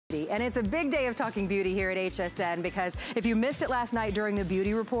And it's a big day of talking beauty here at HSN because if you missed it last night during the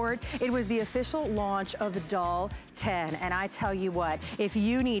beauty report, it was the official launch of Dalton. And I tell you what, if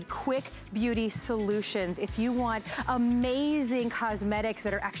you need quick beauty solutions, if you want amazing cosmetics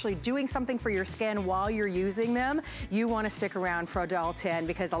that are actually doing something for your skin while you're using them, you want to stick around for Dalton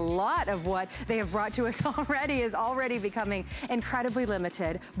because a lot of what they have brought to us already is already becoming incredibly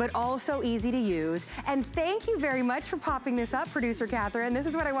limited, but also easy to use. And thank you very much for popping this up, Producer Catherine. This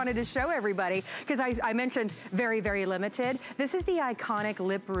is what I wanted to show everybody because I mentioned very, very limited. This is the iconic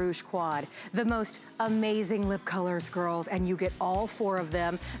Lip Rouge Quad, the most amazing lip colors, girls, and you get all 4 of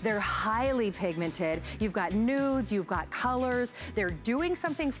them. They're highly pigmented. You've got nudes, you've got colors. They're doing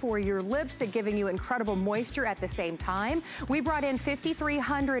something for your lips. They're giving you incredible moisture at the same time. We brought in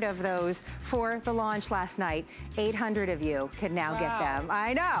 5,300 of those for the launch last night. 800 of you can now get them.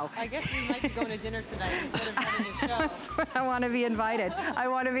 I know. I guess we might be going to dinner tonight instead of having a show. That's what I want to be invited. I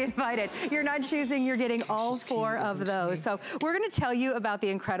want to be invited. You're not choosing, you're getting all 4 of those. So we're going to tell you about the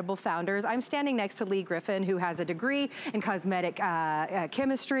incredible founders. I'm standing next to Lee Griffin, who has a degree in cosmetic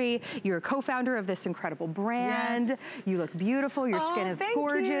chemistry. You're a co-founder of this incredible brand. Yes. You look beautiful. Your skin is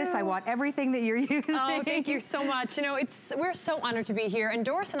gorgeous. I want everything that you're using. Oh, thank you so much. You know, we're so honored to be here, and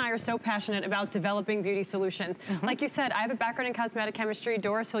Doris and I are so passionate about developing beauty solutions. Like you said, I have a background in cosmetic chemistry.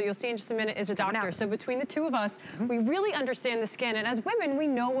 Doris, who you'll see in just a minute, is a doctor. So between the 2 of us, we really understand the skin, and as women, we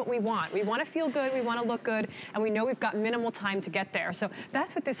know what we want. We want to feel good, we want to look good, and we know we've got minimal time to get there. So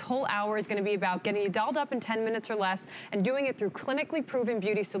that's what this whole hour is going to be about, getting you dolled up in 10 minutes or less, and doing it through clinically proven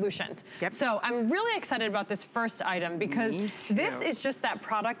beauty solutions. So I'm really excited about this first item because this is just that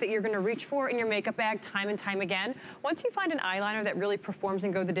product that you're going to reach for in your makeup bag time and time again. Once you find an eyeliner that really performs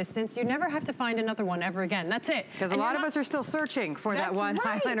and go the distance, you never have to find another one ever again. That's it. Because a lot of us are still searching for that one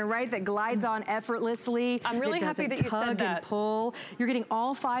eyeliner, right? That glides on effortlessly. I'm really happy that you said that. And pull. You're getting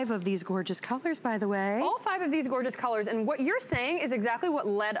all 5 of these gorgeous colors, by the way. All 5 of these gorgeous colors, and what you're saying is exactly what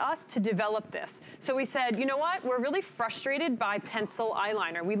led us to develop this. So we said, you know what? We're really frustrated by pencil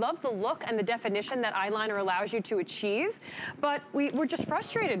eyeliner. We love the look and the definition that eyeliner allows you to achieve, but we're just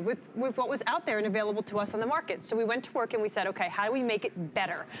frustrated with what was out there and available to us on the market. So we went to work and we said, okay, how do we make it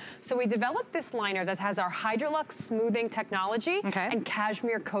better? So we developed this liner that has our Hydrolux smoothing technology and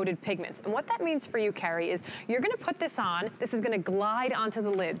cashmere coated pigments. And what that means for you, Carrie, is you're gonna put this on, this is gonna glide onto the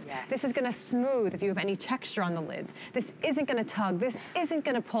lids. This is gonna smooth if you have any texture on the lids. This isn't gonna tug, this isn't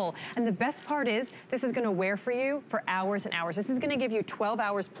gonna pull. And the best part is, this is gonna wear for you for hours and hours. This is gonna give you 12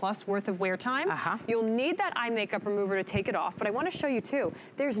 hours plus worth of wear time. You'll need that eye makeup remover to take it off, but I wanna show you too,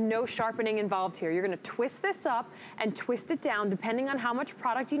 there's no sharpening involved here. You're gonna twist this up and twist it down depending on how much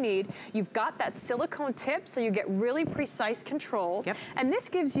product you need. You've got that silicone tip, so you get really precise control. And this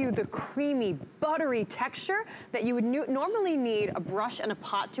gives you the creamy, buttery texture that you would normally need a brush and a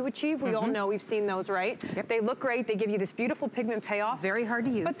pot to achieve. We all know, we've seen those, right? They look great, they give you this beautiful pigment payoff. Very hard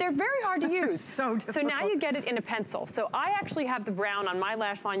to use. But they're very hard to use. So difficult. So now you get it in a pencil. So I actually have the brown on my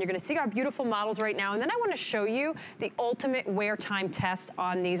lash line. You're gonna see our beautiful models right now, and then I wanna show you the ultimate wear time test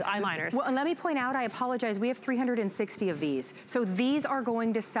on these eyeliners. Well, and let me point out, I apologize, we have 360 of these. So these are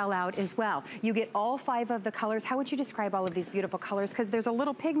going to sell out as well. You get all 5 of the colors. How would you describe all of these beautiful colors? Because there's a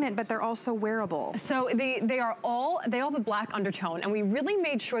little pigment, but they're also wearable. So they all have a black undertone, and we really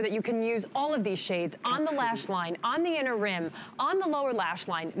made sure that you can use all of these shades on the lash line, on the inner rim, on the lower lash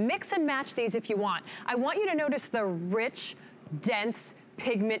line. Mix and match these if you want. I want you to notice the rich, dense,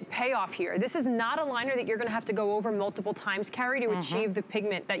 pigment payoff here. This is not a liner that you're gonna have to go over multiple times, Carrie, to achieve the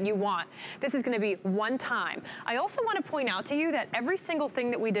pigment that you want. This is gonna be one time. I also wanna point out to you that every single thing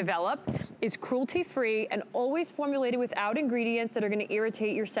that we develop is cruelty-free and always formulated without ingredients that are gonna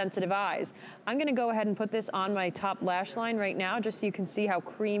irritate your sensitive eyes. I'm gonna go ahead and put this on my top lash line right now, just so you can see how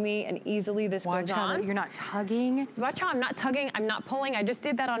creamy and easily this goes on. You're not tugging? Watch how I'm not tugging, I'm not pulling. I just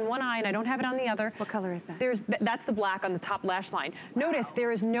did that on one eye and I don't have it on the other. What color is that? That's the black on the top lash line. Notice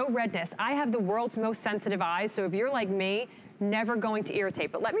there is no redness. I have the world's most sensitive eyes, so if you're like me, never going to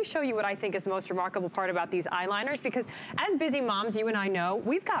irritate. But let me show you what I think is the most remarkable part about these eyeliners, because as busy moms, you and I know,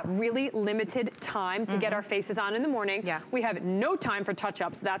 we've got really limited time to get our faces on in the morning. We have no time for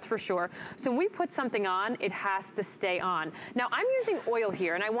touch-ups, that's for sure. So when we put something on, it has to stay on. Now I'm using oil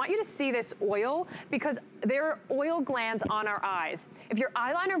here, and I want you to see this oil because there are oil glands on our eyes. If your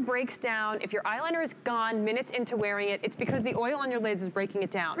eyeliner breaks down, if your eyeliner is gone minutes into wearing it, it's because the oil on your lids is breaking it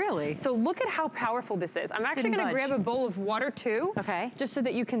down. Really? So look at how powerful this is. I'm actually gonna grab a bowl of water too. Okay. Just so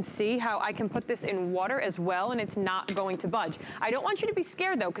that you can see how I can put this in water as well and it's not going to budge. I don't want you to be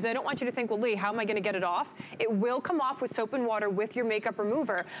scared though, because I don't want you to think, well, Lee, how am I gonna get it off? It will come off with soap and water with your makeup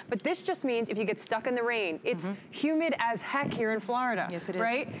remover, but this just means if you get stuck in the rain, it's humid as heck here in Florida. Yes, it is.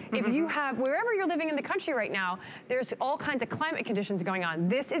 Right? If you have, wherever you're living in the country right now, there's all kinds of climate conditions going on.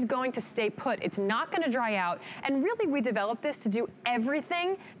 This is going to stay put. It's not gonna dry out. And really, we developed this to do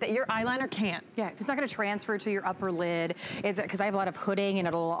everything that your eyeliner can't. Yeah, it's not gonna transfer to your upper lid. It's because I have a lot of hooding and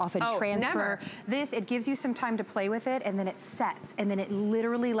it'll often transfer. Never. This, it gives you some time to play with it and then it sets and then it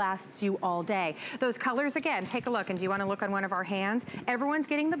literally lasts you all day. Those colors, again, take a look. And do you wanna look on one of our hands? Everyone's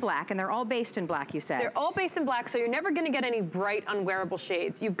getting the black and they're all based in black, you said. They're all based in black, so you're never gonna get any bright, unwearable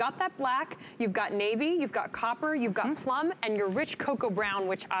shades. You've got that black, you've got navy, you've got copper, you've got plum, and your rich cocoa brown,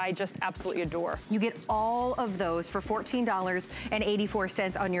 which I just absolutely adore. You get all of those for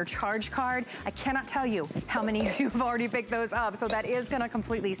 $14.84 on your charge card. I cannot tell you how many of you have already picked those up, so that is gonna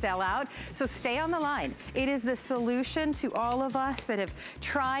completely sell out. So stay on the line. It is the solution to all of us that have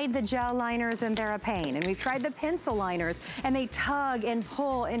tried the gel liners and they're a pain, and we've tried the pencil liners and they tug and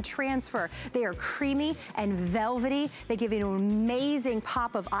pull and transfer. They are creamy and velvety. They give you an amazing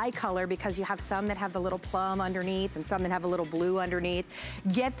pop of eye color because you have some that have the little plum underneath and some that have a little blue underneath.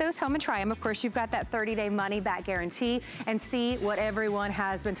 Get those home and try them. Of course, you've got that 30-day money-back guarantee, and see what everyone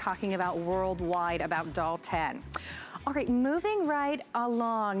has been talking about worldwide about Doll 10. All right, moving right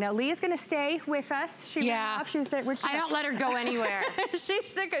along. Now, Leah's gonna stay with us. She ran off. She's there. I don't let her go anywhere. She's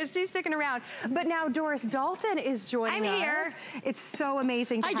sticking around. But now Doris Dalton is joining us. I'm here. It's so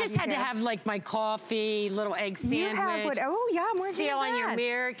amazing to I have just you had here. to have like my coffee, little egg sandwich. You have what? Oh yeah, I'm Steal on your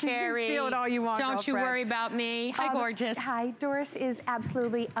mirror, Carrie. Steal it all you want, Don't you girlfriend. worry about me. Hi, gorgeous. Hi, Doris is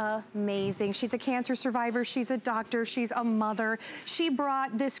absolutely amazing. She's a cancer survivor. She's a doctor. She's a mother. She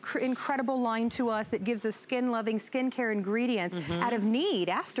brought this incredible line to us that gives us skin-loving skincare ingredients out of need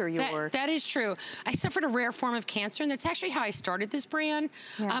after your... That is true. I suffered a rare form of cancer, and that's actually how I started this brand.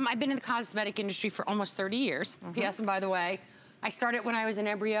 Yeah. I've been in the cosmetic industry for almost 30 years. P.S. and by the way, I started when I was an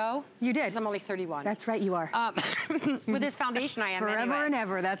embryo. You did. Because I'm only 31. That's right, you are. With this foundation, I am forever anyway. and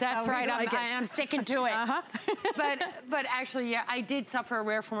ever. That's how right. we like it. I'm sticking to it. But actually, yeah, I did suffer a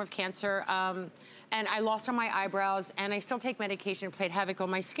rare form of cancer, and I lost all my eyebrows, and I still take medication and played havoc on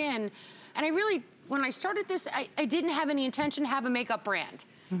my skin. And I really, when I started this, I didn't have any intention to have a makeup brand.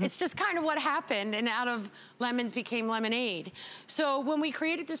 It's just kind of what happened, and out of lemons became lemonade. So when we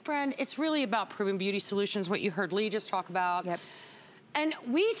created this brand, it's really about proven beauty solutions, what you heard Lee just talk about. Yep. And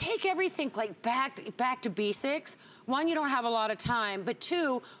we take everything like back to basics. One, you don't have a lot of time, but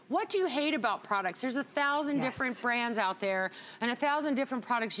two, what do you hate about products? There's 1,000 different brands out there and 1,000 different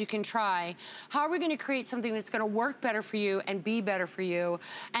products you can try. How are we gonna create something that's gonna work better for you and be better for you?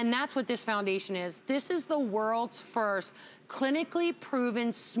 And that's what this foundation is. This is the world's first clinically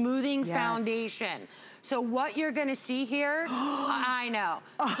proven smoothing foundation. So what you're gonna see here, I know.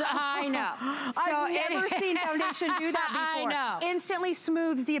 So, I know. So I've never seen foundation do that before. I know. Instantly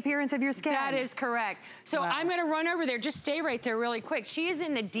smooths the appearance of your skin. That is correct. So I'm gonna run over there. Just stay right there really quick. She is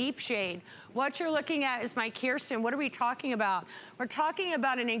in the deep shade. What you're looking at is my Kirsten. What are we talking about? We're talking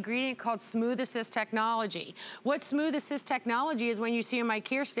about an ingredient called Smooth Assist technology. What Smooth Assist technology is, when you see in my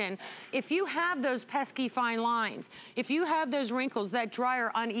Kirsten, if you have those pesky fine lines, if you have those wrinkles, that dry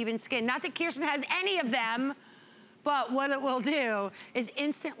or uneven skin, not that Kirsten has any of them, but what it will do is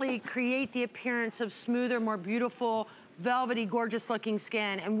instantly create the appearance of smoother, more beautiful, velvety, gorgeous looking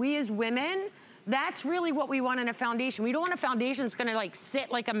skin. And we as women, that's really what we want in a foundation. We don't want a foundation that's gonna like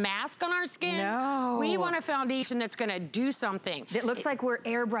sit like a mask on our skin. No. We want a foundation that's gonna do something. It looks like we're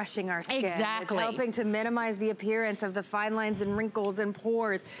airbrushing our skin. Exactly. It's helping to minimize the appearance of the fine lines and wrinkles and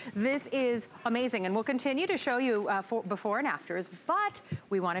pores. This is amazing, and we'll continue to show you before and afters, but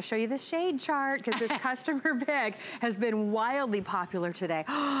we wanna show you the shade chart because this customer pick has been wildly popular today.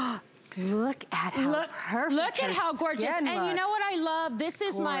 Look at how perfect. Look at how gorgeous. And looks. you know what I love? This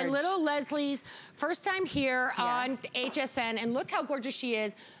is my Gorge. little Leslie's first time here on HSN, and look how gorgeous she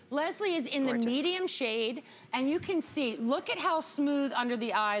is. Leslie is in the medium shade, and you can see, look at how smooth under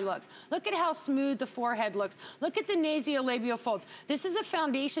the eye looks. Look at how smooth the forehead looks. Look at the nasolabial folds. This is a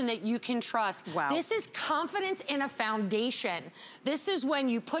foundation that you can trust. Wow. This is confidence in a foundation. This is when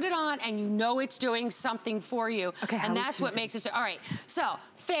you put it on and you know it's doing something for you. Okay, and that's what makes it so. All right, so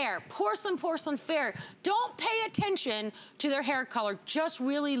fair, porcelain fair. Don't pay attention to their hair color. Just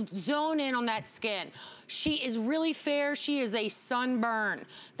really zone in on that skin. She is really fair. She is a sunburn.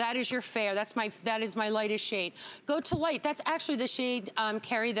 That is your fair. That is my lightest shade. Go to light. That's actually the shade,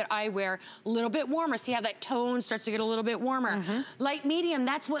 Carrie, that I wear. A little bit warmer. See how that tone starts to get a little bit warmer. Light medium,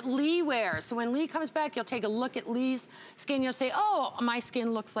 that's what Lee wears. So when Lee comes back, you'll take a look at Lee's skin. You'll say, oh, my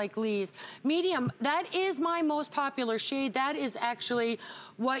skin looks like Lee's. Medium, that is my most popular shade. That is actually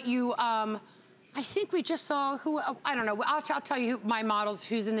what you, I think we just saw I don't know. I'll tell you my models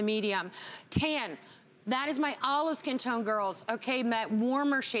who's in the medium. Tan. That is my olive skin tone, girls, okay? That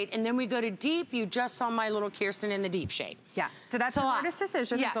warmer shade. And then we go to deep. You just saw my little Kirsten in the deep shade. Yeah, so that's the hardest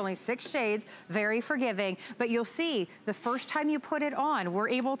decision. There's only 6 shades, very forgiving. But you'll see, the first time you put it on, we're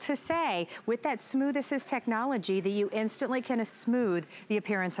able to say, with that Smooth Assist technology, that you instantly can smooth the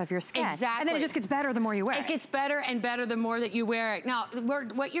appearance of your skin. Exactly. And then it just gets better the more you wear it. It gets better and better the more that you wear it. Now,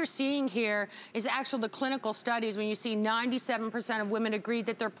 what you're seeing here is actually the clinical studies when you see 97% of women agree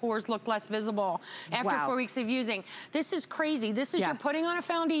that their pores look less visible after 4 weeks of using. This is crazy. This is you're putting on a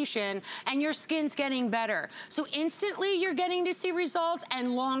foundation and your skin's getting better. So instantly you're getting to see results,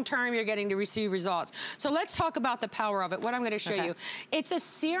 and long-term you're getting to receive results. So let's talk about the power of it, what I'm gonna show you. It's a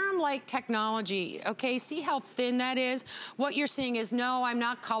serum-like technology, okay? See how thin that is? What you're seeing is, no, I'm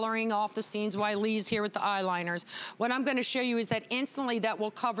not coloring off the scenes while Lee's here with the eyeliners. What I'm gonna show you is that instantly that will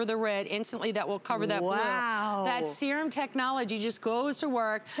cover the red, instantly that will cover that blue. That serum technology just goes to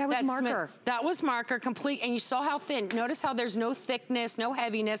work. That was marker. That was marker, complete, and you saw how thin. Notice how there's no thickness, no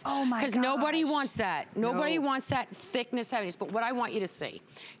heaviness. Oh my gosh. Because nobody wants that. Nobody wants that thickness, heaviness. But what I want you to see,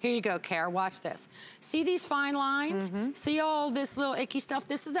 here you go, Cara, watch this. See these fine lines? See all this little icky stuff?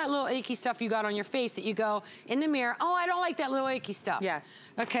 This is that little icky stuff you got on your face that you go in the mirror, oh, I don't like that little icky stuff. Yeah.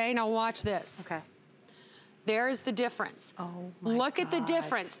 Okay, now watch this. Okay. There's the difference. Oh my Look at the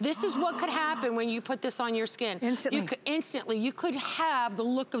difference. This is what could happen when you put this on your skin. Instantly. You could have the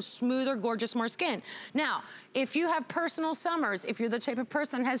look of smoother, gorgeous, more skin. Now, if you have personal summers, if you're the type of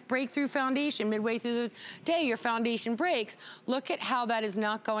person that has breakthrough foundation, midway through the day your foundation breaks, look at how that is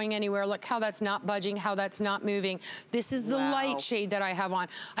not going anywhere. Look how that's not budging, how that's not moving. This is the light shade that I have on.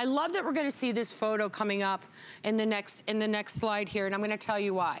 I love that we're gonna see this photo coming up in the next slide here, and I'm gonna tell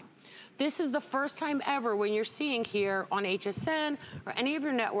you why. This is the first time ever when you're seeing here on HSN or any of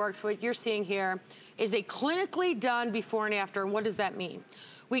your networks, what you're seeing here is a clinically done before and after. And what does that mean?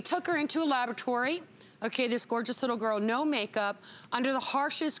 We took her into a laboratory, okay, this gorgeous little girl, no makeup, under the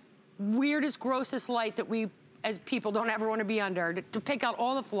harshest, weirdest, grossest light that we as people don't ever want to be under, to pick out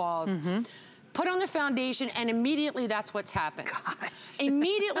all the flaws. Put on the foundation, and immediately that's what's happened. Gosh.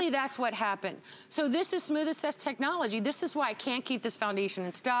 Immediately that's what happened. So this is Smooth Assist technology. This is why I can't keep this foundation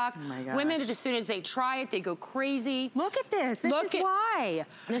in stock. Oh my gosh. Women, as soon as they try it, they go crazy. Look at this. This is why.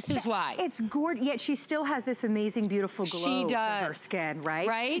 This is why. It's gorgeous, yet she still has this amazing, beautiful glow to her skin, right?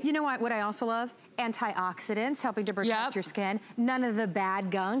 Right. You know what I also love? Antioxidants, helping to protect your skin. None of the bad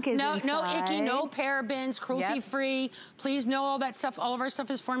gunk is inside. No icky, no parabens, cruelty-free. Please know all that stuff. All of our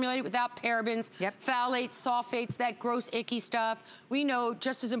stuff is formulated without parabens, phthalates, sulfates, that gross, icky stuff. We know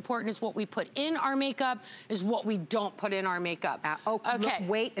just as important as what we put in our makeup is what we don't put in our makeup. Okay.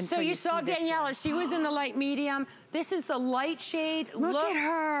 Wait until you saw Daniela. She was in the light medium. This is the light shade. Look at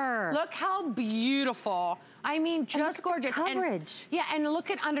her. Look how beautiful. I mean, just gorgeous. Coverage. And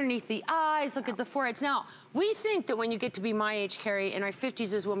look at underneath the eyes, look at the foreheads. Now, we think that when you get to be my age, Carrie, in our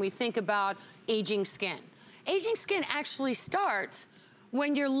 50s is when we think about aging skin. Aging skin actually starts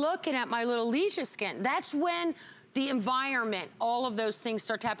when you're looking at my little Leisha skin. That's when the environment, all of those things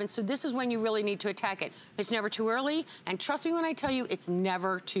start to happen. So this is when you really need to attack it. It's never too early, and trust me when I tell you, it's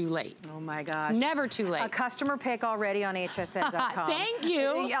never too late. Oh my gosh. Never too late. A customer pick already on hsn.com. Thank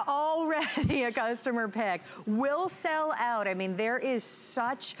you. Yeah, already a customer pick. Will sell out. I mean, there is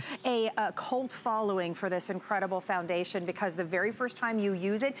such a cult following for this incredible foundation because the very first time you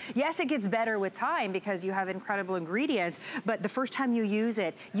use it, yes, it gets better with time because you have incredible ingredients, but the first time you use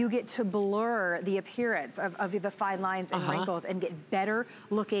it, you get to blur the appearance of the fine lines and wrinkles and get better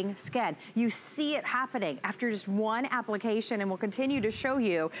looking skin. You see it happening after just one application, and we'll continue to show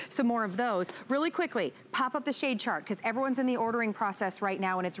you some more of those. Really quickly, pop up the shade chart because everyone's in the ordering process right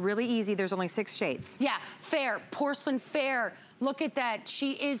now and it's really easy. There's only 6 shades. Yeah, fair, porcelain fair. Look at that.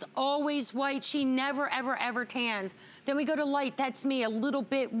 She is always white. She never, ever, ever tans. Then we go to light. That's me, a little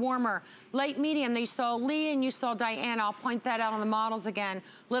bit warmer. Light medium, you saw Lee and you saw Diana. I'll point that out on the models again.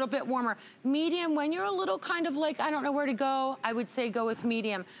 A little bit warmer. Medium, when you're a little kind of like, I don't know where to go, I would say go with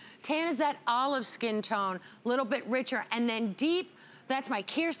medium. Tan is that olive skin tone, a little bit richer. And then deep, that's my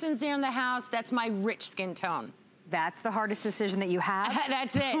Kirsten's there in the house. That's my rich skin tone. That's the hardest decision that you have.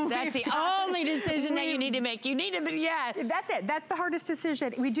 That's it. That's the only decision that you need to make. You need to, yes. That's it. That's the hardest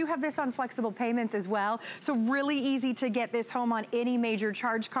decision. We do have this on flexible payments as well. So really easy to get this home on any major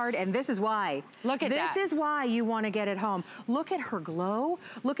charge card. And this is why. Look at that. This is why you want to get it home. Look at her glow.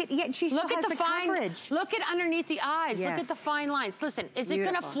 Look at, yeah, she still has the coverage. Look at underneath the eyes. Yes. Look at the fine lines. Listen, is it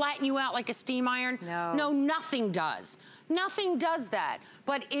going to flatten you out like a steam iron? No. No, nothing does. Nothing does that.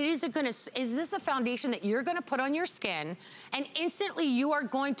 But is this a foundation that you're gonna put on your skin and instantly you are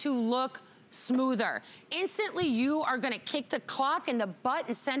going to look smoother. Instantly you are gonna kick the clock in the butt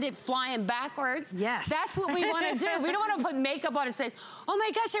and send it flying backwards. Yes. That's what we wanna do. We don't wanna put makeup on and say, oh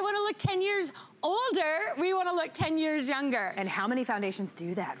my gosh, I wanna look 10 years older. We wanna look 10 years younger. And how many foundations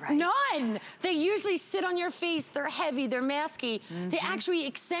do that, right? None. They usually sit on your face. They're heavy, they're masky. They actually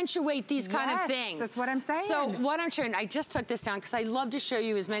accentuate these kind of things. That's what I'm saying. So what I'm showing, I just took this down because I love to show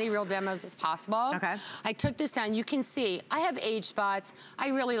you as many real demos as possible. Okay. I took this down. You can see I have age spots. I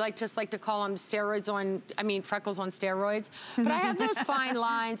really just like to call them freckles on steroids. But I have those fine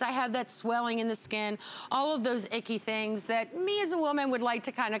lines. I have that swelling in the skin, all of those icky things that me as a woman would like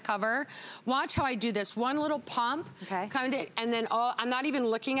to kind of cover. Watch how I do this. One little pump, and then I'm not even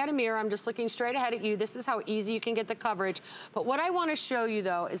looking at a mirror. I'm just looking straight ahead at you. This is how easy you can get the coverage. But what I want to show you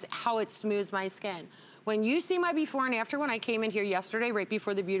though is how it smooths my skin. When you see my before and after, when I came in here yesterday, right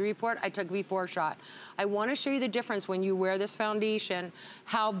before the beauty report, I took a before shot. I want to show you the difference when you wear this foundation,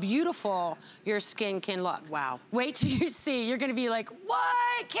 how beautiful your skin can look. Wow. Wait till you see. You're going to be like,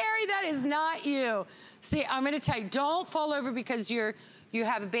 what, Carrie, that is not you. See, I'm going to tell you, don't fall over because you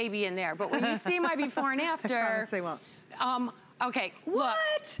have a baby in there. But when you see my before and after. I promise they won't. Okay, what?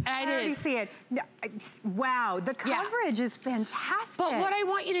 Look, I already see it. No, wow, the coverage is fantastic. But what I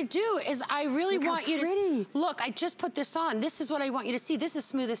want you to do is I really want you to look, I just put this on. This is what I want you to see. This is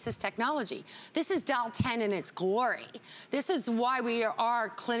Smooth Assist technology. This is Dalton in its glory. This is why we are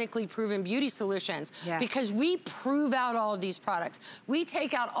clinically proven beauty solutions. Yes. Because we prove out all of these products. We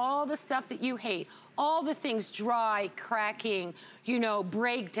take out all the stuff that you hate. All the things, dry, cracking,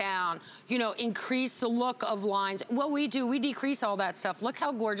 breakdown, increase the look of lines. What we do, we decrease all that stuff. Look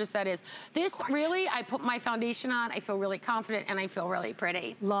how gorgeous that is. This really, I put my foundation on, I feel really confident, and I feel really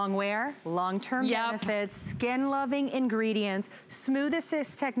pretty. Long wear, long-term benefits, skin-loving ingredients, Smooth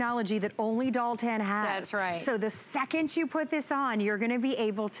Assist technology that only Dalton has. That's right. So the second you put this on, you're gonna be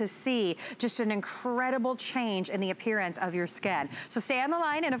able to see just an incredible change in the appearance of your skin. So stay on the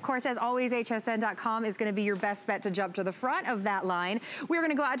line, and of course, as always, hsn.com is going to be your best bet to jump to the front of that line. We're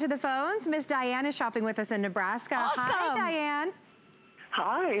going to go out to the phones. Miss Diane is shopping with us in Nebraska. Awesome. Hi, Diane.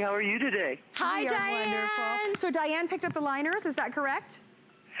 Hi, how are you today? Hi, Diane. Wonderful. So Diane picked up the liners, is that correct?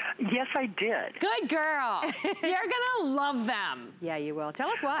 Yes, I did. Good girl. You're going to love them. Yeah, you will. Tell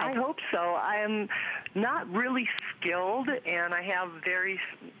us why. I hope so. I am not really skilled, and I have very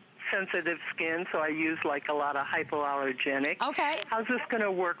sensitive skin, so I use like a lot of hypoallergenic. Okay. How's this going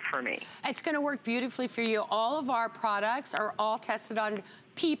to work for me? It's going to work beautifully for you. All of our products are all tested on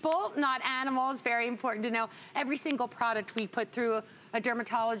people, not animals. Very important to know. Every single product we put through a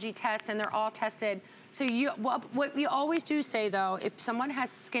dermatology test, and they're all tested. So what we always do say though, if someone has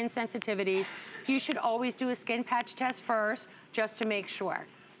skin sensitivities, you should always do a skin patch test first, just to make sure.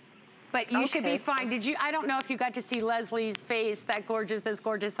 But you should be fine. I don't know if you got to see Leslie's face, those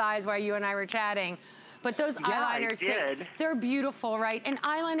gorgeous eyes while you and I were chatting. But those eyeliners, they're beautiful, right? And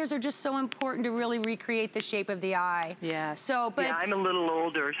eyeliners are just so important to really recreate the shape of the eye. Yeah. Yeah, I'm a little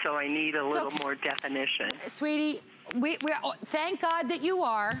older, so I need a little more definition. Sweetie, thank God that you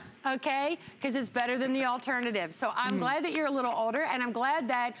are, okay? Because it's better than the alternative. So I'm glad that you're a little older, and I'm glad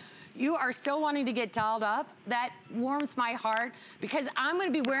that you are still wanting to get dolled up. That warms my heart, because I'm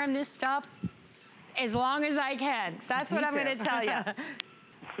gonna be wearing this stuff as long as I can. That's what I'm gonna tell you.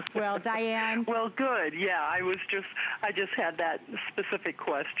 Well, Diane. Well, good. Yeah, I just had that specific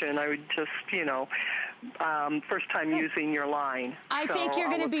question. I would just, first time using your line. I think you're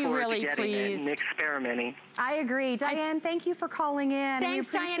going to be really pleased. And experimenting. I agree. Diane, thank you for calling in. Thanks,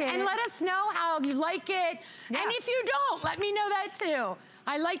 Diane. And let us know how you like it. Yeah. And if you don't, let me know that too.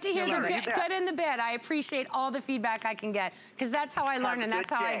 I like to hear the good and the bad. I appreciate all the feedback I can get, because that's how I learn and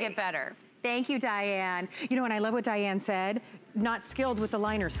that's how I get better. Thank you, Diane. And I love what Diane said. Not skilled with the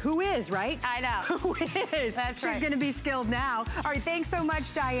liners. Who is, right? I know. Who is? That's right. She's gonna be skilled now. All right, thanks so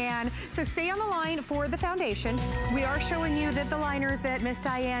much, Diane. So stay on the line for the foundation. We are showing you that the liners that Miss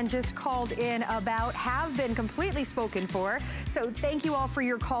Diane just called in about have been completely spoken for. So thank you all for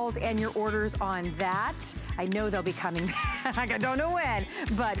your calls and your orders on that. I know they'll be coming back. I don't know when,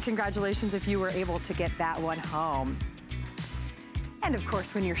 but congratulations if you were able to get that one home. And of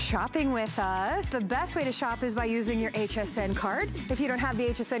course, when you're shopping with us, the best way to shop is by using your HSN card. If you don't have the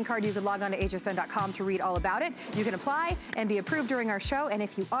HSN card, you can log on to hsn.com to read all about it. You can apply and be approved during our show. And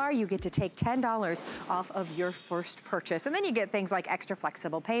if you are, you get to take $10 off of your first purchase. And then you get things like extra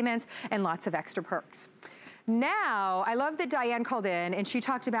flexible payments and lots of extra perks. Now, I love that Diane called in and she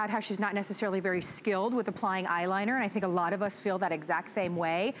talked about how she's not necessarily very skilled with applying eyeliner, and I think a lot of us feel that exact same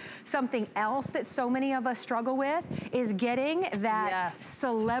way. Something else that so many of us struggle with is getting that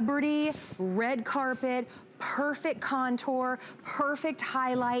celebrity red carpet, perfect contour, perfect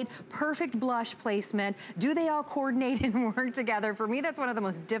highlight, perfect blush placement. Do they all coordinate and work together? For me, that's one of the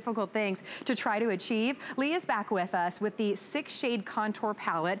most difficult things to try to achieve. Leah's back with us with the 6-shade contour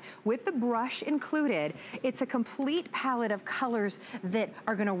palette with the brush included. It's a complete palette of colors that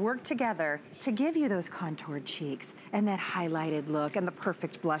are gonna work together to give you those contoured cheeks and that highlighted look and the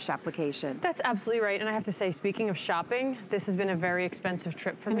perfect blush application. That's absolutely right. And I have to say, speaking of shopping, this has been a very expensive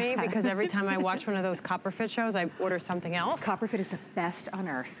trip for me because every time I watch one of those Copperfit shows, I order something else. Copperfit is the best on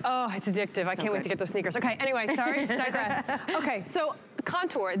earth. Oh, it's addictive. I can't wait to get those sneakers. Okay, anyway, sorry, digress. Okay, so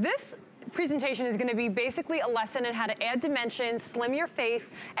contour. This presentation is gonna be basically a lesson in how to add dimension, slim your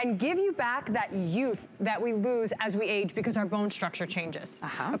face, and give you back that youth that we lose as we age because our bone structure changes.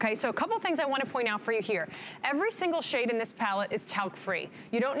 Okay, so a couple things I wanna point out for you here. Every single shade in this palette is talc-free.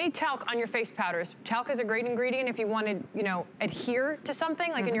 You don't need talc on your face powders. Talc is a great ingredient if you want to, you know, adhere to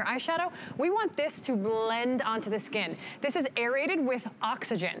something like in your eyeshadow. We want this to blend onto the skin. This is aerated with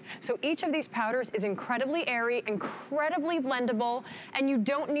oxygen. So each of these powders is incredibly airy, incredibly blendable, and you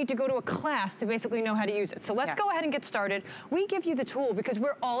don't need to go to a class to basically know how to use it. So let's go ahead and get started. We give you the tool because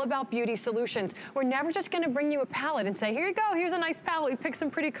we're all about beauty solutions. We're never just gonna bring you a palette and say, here you go, here's a nice palette, you pick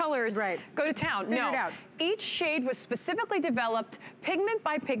some pretty colors, go to town. Figure it out. Each shade was specifically developed pigment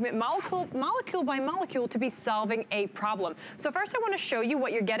by pigment, molecule by molecule to be solving a problem. So first I wanna show you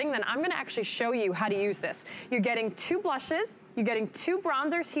what you're getting, then I'm gonna actually show you how to use this. You're getting 2 blushes, you're getting 2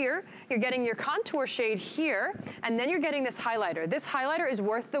 bronzers here, you're getting your contour shade here, and then you're getting this highlighter. This highlighter is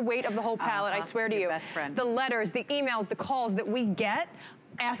worth the weight of the whole palette, I swear to you. Best friend. The letters, the emails, the calls that we get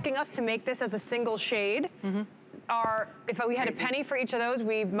asking us to make this as a single shade are, if we had a penny for each of those,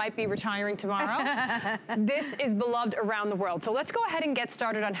 we might be retiring tomorrow. This is beloved around the world. So let's go ahead and get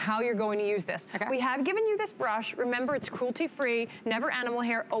started on how you're going to use this. We have given you this brush. Remember, it's cruelty-free, never animal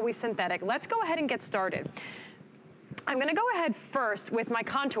hair, always synthetic. Let's go ahead and get started. I'm gonna go ahead first with my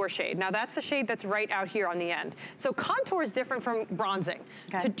contour shade. Now that's the shade that's right out here on the end. So contour is different from bronzing.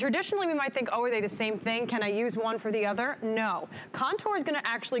 Traditionally we might think, oh, are they the same thing? Can I use one for the other? No. Contour is gonna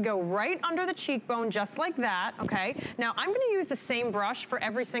actually go right under the cheekbone just like that, okay? Now I'm gonna use the same brush for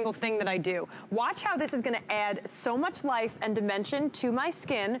every single thing that I do. Watch how this is gonna add so much life and dimension to my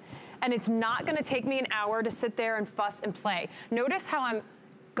skin, and it's not gonna take me an hour to sit there and fuss and play. Notice how I'm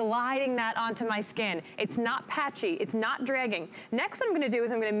gliding that onto my skin. It's not patchy, it's not dragging. Next what I'm gonna do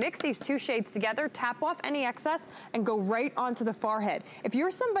is I'm gonna mix these 2 shades together, tap off any excess, and go right onto the forehead. If you're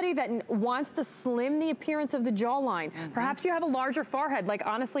somebody that wants to slim the appearance of the jawline, perhaps you have a larger forehead, like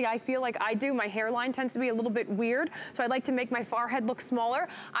honestly I feel like I do, my hairline tends to be a little bit weird, so I'd like to make my forehead look smaller.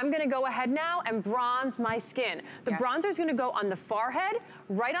 I'm gonna go ahead now and bronze my skin. The bronzer is gonna go on the forehead,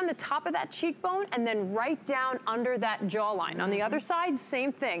 right on the top of that cheekbone, and then right down under that jawline. On the other side,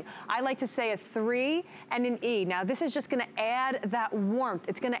 same thing. I like to say a 3 and an E. Now this is just gonna add that warmth.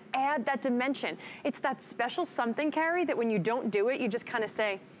 It's gonna add that dimension. It's that special something, Carrie, that when you don't do it, you just kind of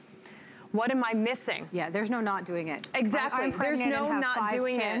say, what am I missing? Yeah, there's no not doing it. Exactly, there's no not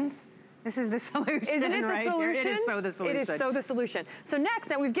doing it. This is the solution. Isn't it the solution? It is so the solution. It is so the solution. So next,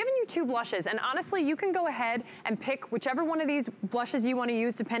 now we've given you 2 blushes, and honestly, you can go ahead and pick whichever one of these blushes you want to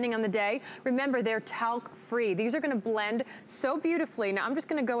use depending on the day. Remember, they're talc-free. These are going to blend so beautifully. Now I'm just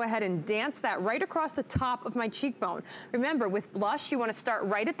going to go ahead and dance that right across the top of my cheekbone. Remember, with blush, you want to start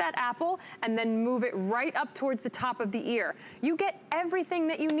right at that apple and then move it right up towards the top of the ear. You get everything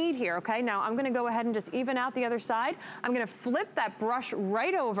that you need here, okay? Now I'm going to go ahead and just even out the other side. I'm going to flip that brush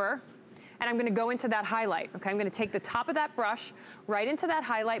right over, and I'm gonna go into that highlight, okay? I'm gonna take the top of that brush right into that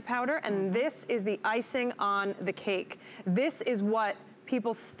highlight powder, and this is the icing on the cake. This is what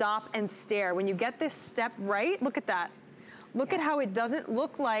people stop and stare. When you get this step right, look at that. Look at how it doesn't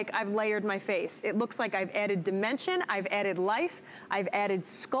look like I've layered my face. It looks like I've added dimension, I've added life, I've added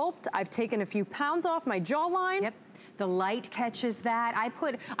sculpt, I've taken a few pounds off my jawline. The light catches that.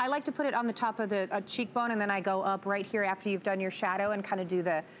 I like to put it on the top of the cheekbone, and then I go up right here after you've done your shadow and kind of do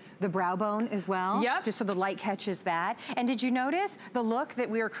the brow bone as well. Yep. Just so the light catches that. And did you notice the look that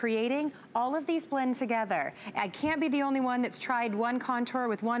we are creating? All of these blend together. I can't be the only one that's tried one contour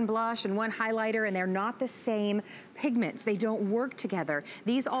with one blush and one highlighter, and they're not the same pigments. They don't work together.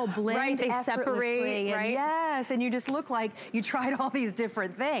 These all blend they effortlessly. separate, right? Yes, and you just look like you tried all these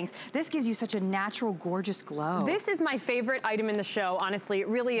different things. This gives you such a natural, gorgeous glow. This is my favorite item in the show, honestly. It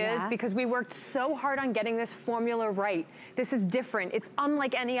really is, because we worked so hard on getting this formula right. This is different. It's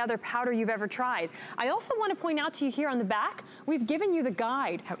unlike any other powder you've ever tried. I also want to point out to you here on the back, we've given you the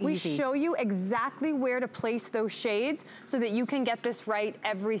guide. How we easy. show you exactly where to place those shades so that you can get this right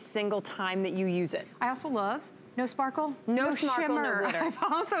every single time that you use it. I also love no sparkle, no sparkle, shimmer. no glitter. I've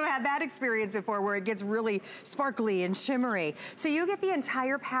also had that experience before where it gets really sparkly and shimmery. So you get the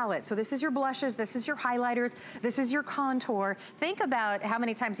entire palette. So this is your blushes, this is your highlighters, this is your contour. Think about how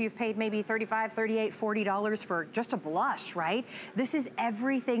many times you've paid maybe $35, $38, $40 for just a blush, right? This is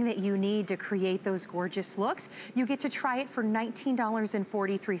everything that you need to create those gorgeous looks. You get to try it for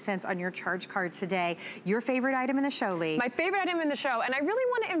 $19.43 on your charge card today. Your favorite item in the show, Lee? My favorite item in the show, and I really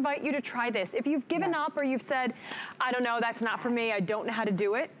want to invite you to try this. If you've given up or you've said, I don't know, that's not for me, I don't know how to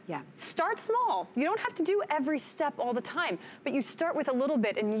do it. Yeah. Start small. You don't have to do every step all the time, but you start with a little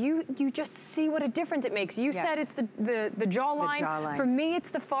bit and you just see what a difference it makes. You said it's the jawline. The jawline. For me,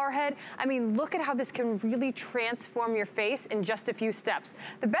 it's the forehead. I mean, look at how this can really transform your face in just a few steps.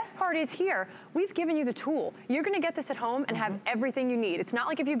 The best part is here, we've given you the tool. You're gonna get this at home and have everything you need. It's not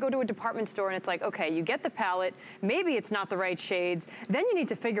like if you go to a department store and it's like, okay, you get the palette, maybe it's not the right shades, then you need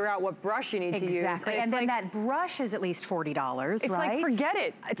to figure out what brush you need to use. Exactly, and then that brush is at least $40, it's right? like, forget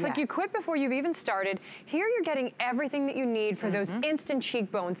it. It's like you quit before you've even started. Here you're getting everything that you need for those instant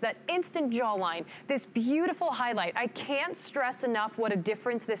cheekbones, that instant jawline, this beautiful highlight. I can't stress enough what a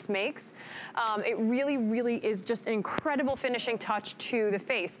difference this makes. It really, really is just an incredible finishing touch to the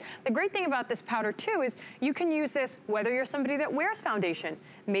face. The great thing about this powder too is you can use this whether you're somebody that wears foundation.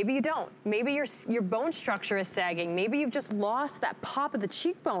 Maybe you don't. Maybe your bone structure is sagging. Maybe you've just lost that pop of the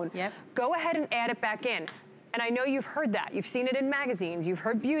cheekbone. Go ahead and add it back in. And I know you've heard that. You've seen it in magazines. You've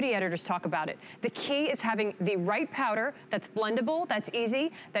heard beauty editors talk about it. The key is having the right powder that's blendable, that's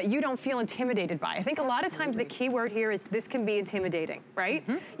easy, that you don't feel intimidated by. I think a lot of times the key word here is this can be intimidating, right?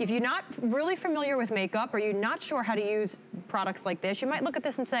 If you're not really familiar with makeup or you're not sure how to use products like this, you might look at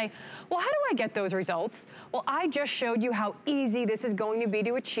this and say, well, how do I get those results? Well, I just showed you how easy this is going to be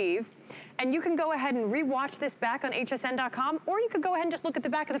to achieve. And you can go ahead and rewatch this back on hsn.com, or you could go ahead and just look at the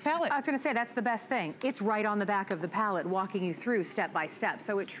back of the palette. I was gonna say, that's the best thing. It's right on the back of the palette, walking you through step by step.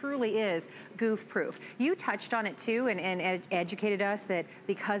 So it truly is goof-proof. You touched on it too and educated us that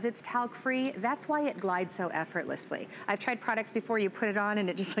because it's talc-free, that's why it glides so effortlessly. I've tried products before, you put it on and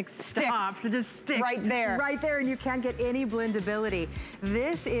it just like stops. It just sticks. Right there. Right there, and you can't get any blendability.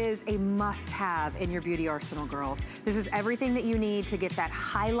 This is a must-have in your beauty arsenal, girls. This is everything that you need to get that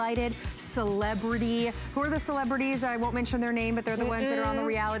highlighted, celebrity. Who are the celebrities? I won't mention their name, but they're the ones that are on the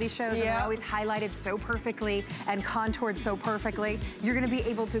reality shows and they're always highlighted so perfectly and contoured so perfectly. You're gonna be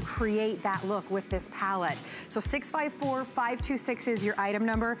able to create that look with this palette. So 654526 is your item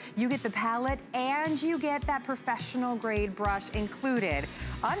number. You get the palette and you get that professional grade brush included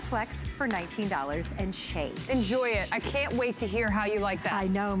on Flex for $19 and change. Enjoy it. I can't wait to hear how you like that. I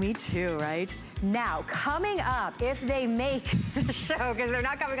know, me too, right? Now, coming up, if they make the show, because they're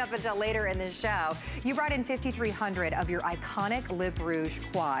not coming up until later in the show, you brought in 5,300 of your iconic Lip Rouge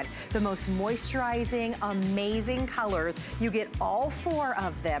Quad. The most moisturizing, amazing colors. You get all 4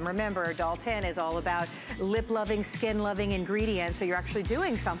 of them. Remember, Dalton is all about lip-loving, skin-loving ingredients, so you're actually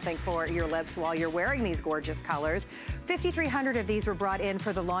doing something for your lips while you're wearing these gorgeous colors. 5,300 of these were brought in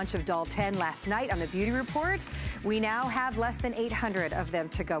for the launch of Dalton last night on the Beauty Report. We now have less than 800 of them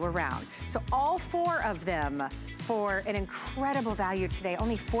to go around. So all 4 of them for an incredible value today,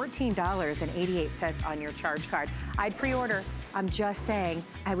 only $14.88 on your charge card. I'd pre-order. I'm just saying,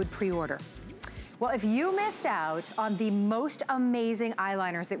 I would pre-order. Well, if you missed out on the most amazing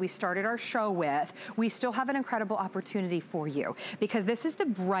eyeliners that we started our show with, we still have an incredible opportunity for you because this is the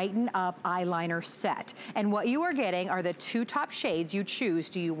Brighten Up eyeliner set. And what you are getting are the 2 top shades you choose.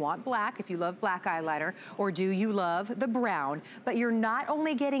 Do you want black, if you love black eyeliner, or do you love the brown? But you're not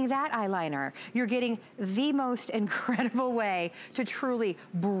only getting that eyeliner, you're getting the most incredible way to truly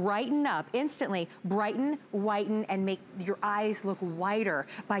brighten up, instantly brighten, whiten, and make your eyes look whiter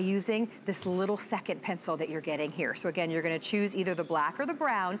by using this little second pencil that you're getting here. So again, you're gonna choose either the black or the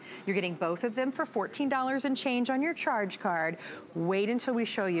brown. You're getting both of them for $14 and change on your charge card. Wait until we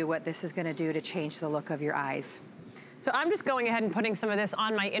show you what this is gonna do to change the look of your eyes. So I'm just going ahead and putting some of this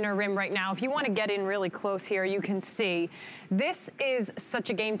on my inner rim right now. If you want to get in really close here, you can see. This is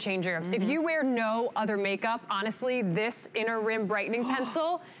such a game changer. If you wear no other makeup, honestly, this inner rim brightening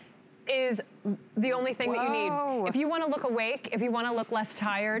pencil is the only thing that you need. If you want to look awake, if you want to look less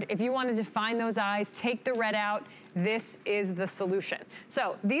tired, if you want to define those eyes, take the red out, this is the solution.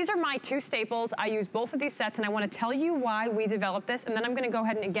 So these are my two staples. I use both of these sets, and I want to tell you why we developed this, and then I'm going to go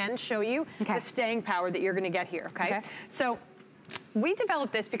ahead and again show you the staying power that you're going to get here, okay? So we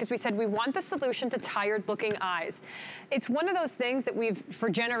developed this because we said we want the solution to tired looking eyes. It's one of those things that we've, for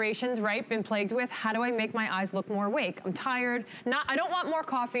generations, right, been plagued with. How do I make my eyes look more awake? I'm tired. I don't want more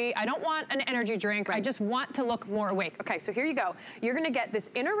coffee. I don't want an energy drink. I just want to look more awake. Okay, so here you go. You're gonna get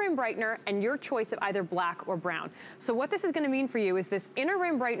this inner rim brightener and your choice of either black or brown. So what this is gonna mean for you is this inner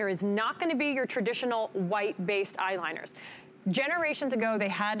rim brightener is not gonna be your traditional white-based eyeliners. Generations ago, they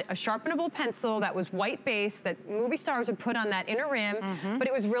had a sharpenable pencil that was white-based that movie stars would put on that inner rim, but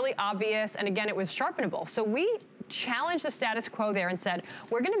it was really obvious, and again, it was sharpenable. So we challenged the status quo there and said,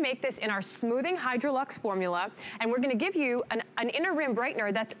 we're gonna make this in our smoothing Hydrolux formula, and we're gonna give you an inner rim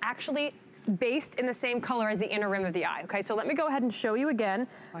brightener that's actually based in the same color as the inner rim of the eye. Okay, so let me go ahead and show you again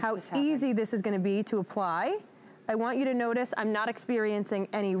how easy this is gonna be to apply. I want you to notice I'm not experiencing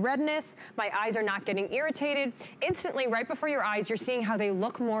any redness. My eyes are not getting irritated. Instantly, right before your eyes, you're seeing how they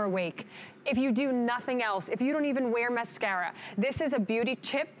look more awake. If you do nothing else, if you don't even wear mascara, this is a beauty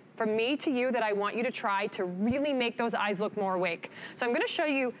tip from me to you that I want you to try to really make those eyes look more awake. So I'm gonna show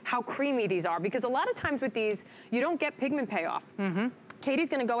you how creamy these are, because a lot of times with these, you don't get pigment payoff. Katie's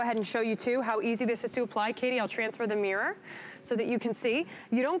gonna go ahead and show you too how easy this is to apply. Katie, I'll transfer the mirror so that you can see.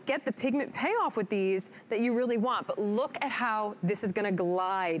 You don't get the pigment payoff with these that you really want, but look at how this is gonna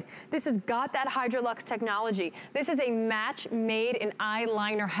glide. This has got that Hydrolux technology. This is a match made in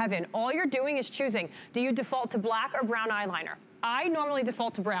eyeliner heaven. All you're doing is choosing, do you default to black or brown eyeliner? I normally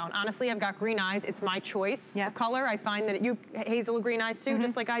default to brown. Honestly, I've got green eyes. It's my choice of color. I find that you, hazel green eyes too,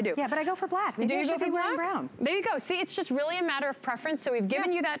 just like I do. Yeah, but I go for black. Maybe I should be wearing brown. There you go. See, it's just really a matter of preference. So we've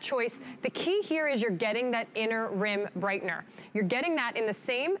given you that choice. The key here is you're getting that inner rim brightener. You're getting that in the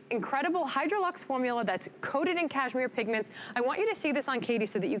same incredible Hydrolux formula that's coated in cashmere pigments. I want you to see this on Katie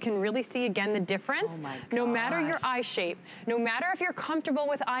so that you can really see again the difference. Oh my gosh. No matter your eye shape, no matter if you're comfortable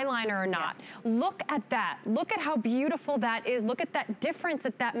with eyeliner or not. Look at that. Look at how beautiful that is. Look at that difference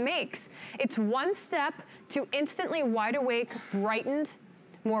that makes. It's one step to instantly wide awake, brightened,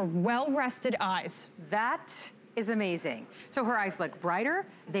 more well-rested eyes. That is amazing. So her eyes look brighter,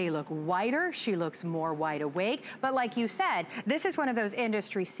 they look whiter, she looks more wide awake. But like you said, this is one of those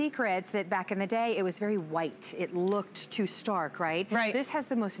industry secrets that back in the day, it was very white. It looked too stark, right? Right. This has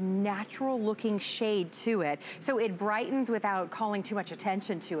the most natural looking shade to it. So it brightens without calling too much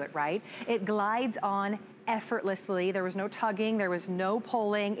attention to it, right? It glides on effortlessly. There was no tugging, there was no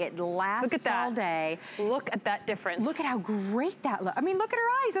pulling. It lasts all day. Look at that difference. Look at how great that looks. I mean, look at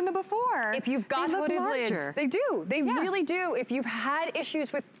her eyes in the before. If you've got hooded lids, they do. They really do. If you've had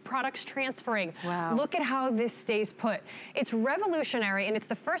issues with products transferring, look at how this stays put. It's revolutionary, and it's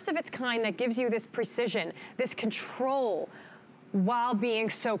the first of its kind that gives you this precision, this control, while being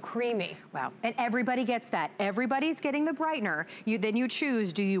so creamy. Wow, and everybody gets that. Everybody's getting the brightener. Then you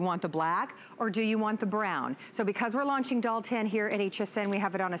choose, do you want the black or do you want the brown? So because we're launching Dalton here at HSN, we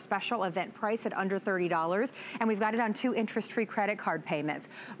have it on a special event price at under $30, and we've got it on 2 interest-free credit card payments.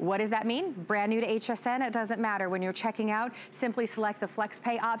 What does that mean? Brand new to HSN, it doesn't matter. When you're checking out, simply select the Flex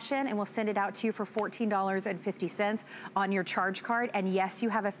Pay option and we'll send it out to you for $14.50 on your charge card. And yes, you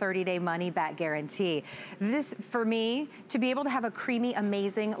have a 30-day money-back guarantee. This, for me, to be able to have a creamy,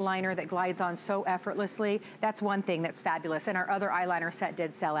 amazing liner that glides on so effortlessly, that's one thing that's fabulous, and our other eyeliner set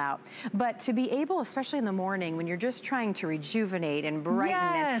did sell out. But to be able, especially in the morning, when you're just trying to rejuvenate and brighten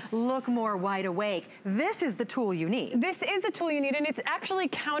and look more wide awake, this is the tool you need. This is the tool you need, and it's actually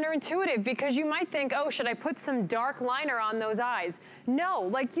counterintuitive, because you might think, oh, should I put some dark liner on those eyes? No,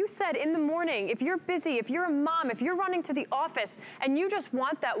 like you said, in the morning, if you're busy, if you're a mom, if you're running to the office, and you just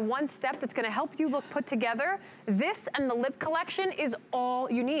want that one step that's gonna help you look put together, this and the lip collection is all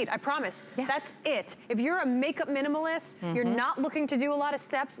you need, I promise. That's it. If you're a makeup minimalist, you're not looking to do a lot of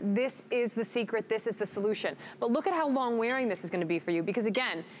steps, this is the secret, this is the solution. But look at how long wearing this is gonna be for you, because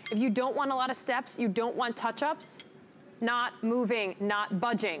again, if you don't want a lot of steps, you don't want touch-ups, not moving, not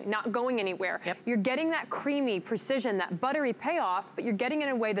budging, not going anywhere. You're getting that creamy precision, that buttery payoff, but you're getting it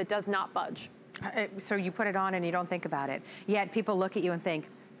in a way that does not budge. So you put it on and you don't think about it. Yet people look at you and think,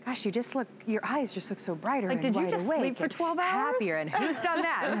 Gosh, you just look, your eyes just look so brighter and did you wide just awake sleep for 12 hours? happier. And who's done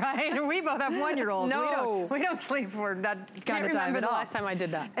that, right? And we both have 1-year-olds. No. We don't sleep for that kind of time at all. Can't remember the last time I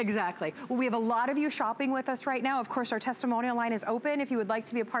did that. Exactly. Well, we have a lot of you shopping with us right now. Of course, our testimonial line is open. If you would like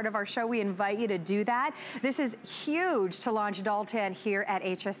to be a part of our show, we invite you to do that. This is huge to launch Dalton here at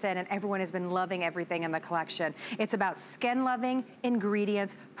HSN, and everyone has been loving everything in the collection. It's about skin-loving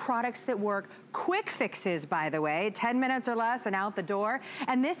ingredients, products that work, quick fixes, by the way, 10 minutes or less and out the door.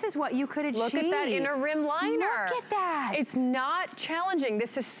 And this is what you could achieve. Look at that inner rim liner. Look at that. It's not challenging.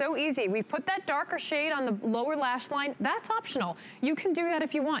 This is so easy. We put that darker shade on the lower lash line. That's optional. You can do that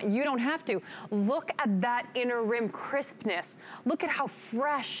if you want. You don't have to. Look at that inner rim crispness. Look at how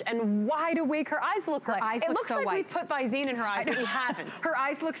fresh and wide awake her eyes look like. It looks so like white. We put Visine in her eyes, but we haven't. Her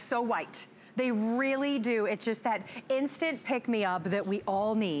eyes look so white. They really do. It's just that instant pick-me-up that we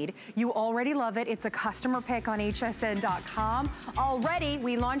all need. You already love it. It's a customer pick on hsn.com. Already,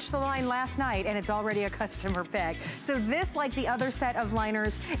 we launched the line last night, and it's already a customer pick. So this, like the other set of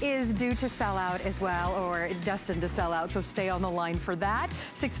liners, is due to sell out as well, or destined to sell out. So stay on the line for that.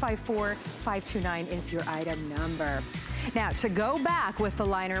 654-529 is your item number. Now, to go back with the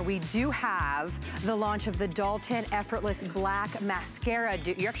liner, we do have the launch of the Dalton Effortless Black Mascara.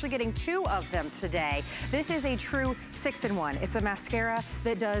 You're actually getting 2 of them today. This is a true 6-in-1. It's a mascara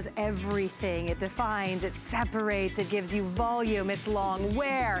that does everything. It defines, it separates, it gives you volume, it's long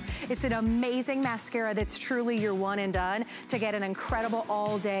wear. It's an amazing mascara that's truly your one and done to get an incredible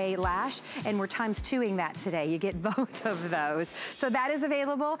all-day lash, and we're ×2ing that today. You get both of those. So that is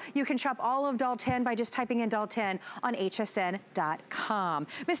available. You can shop all of Dalton by just typing in Dalton on hsn.com.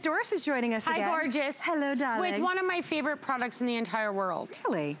 Miss Doris is joining us again. Hi, gorgeous. Hello, darling. It's one of my favorite products in the entire world.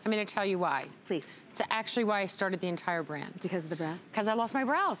 Really? I'm going to tell you why. Please. It's actually why I started the entire brand. Because of the brow? Because I lost my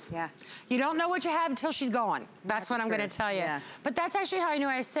brows. Yeah. You don't know what you have until she's gone. That's what I'm going to tell you. Yeah. But that's actually how I knew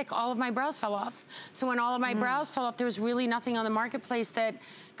I was sick. All of my brows fell off. So when all of my brows fell off, there was really nothing on the marketplace that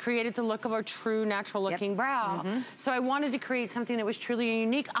created the look of a true natural looking brow. So I wanted to create something that was truly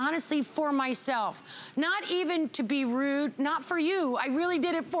unique, honestly, for myself. Not even to be rude, not for you. I really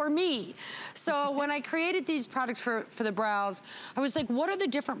did it for me. So when I created these products for the brows, I was like, what are the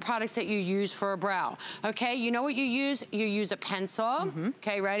different products that you use for a brow? Okay, you know what you use? You use a pencil.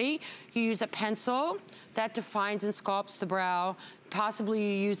 Okay, ready? You use a pencil that defines and sculpts the brow. Possibly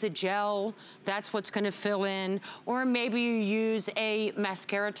you use a gel, that's what's gonna fill in, or maybe you use a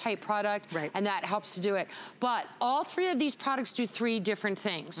mascara type product, and that helps to do it. But all 3 of these products do 3 different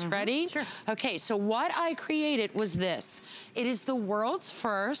things. Ready? Sure. Okay, so what I created was this. It is the world's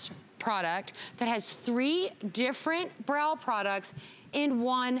first product that has 3 different brow products in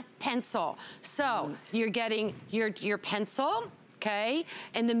one pencil. So you're getting your pencil, okay?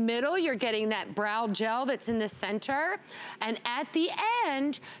 In the middle, you're getting that brow gel that's in the center. And at the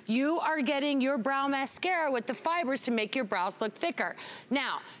end, you are getting your brow mascara with the fibers to make your brows look thicker.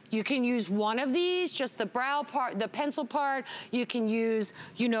 Now, you can use one of these, just the brow part, the pencil part. You can use,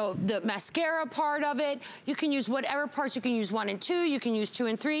 you know, the mascara part of it. You can use whatever parts. You can use 1 and 2. You can use 2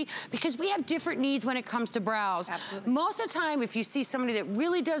 and 3, because we have different needs when it comes to brows. Absolutely. Most of the time, if you see somebody that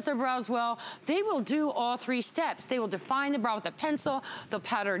really does their brows well, they will do all 3 steps. They will define the brow with a pencil, they'll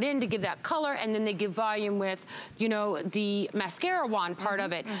powder it in to give that color, and then they give volume with, you know, the mascara wand part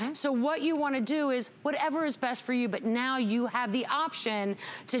of it. So what you want to do is whatever is best for you, but now you have the option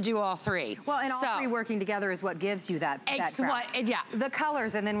to do all 3. Well, and all 3 working together is what gives you that brow. The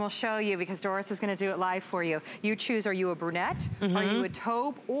colors, and then we'll show you, because Doris is going to do it live for you. You choose, are you a brunette, are you a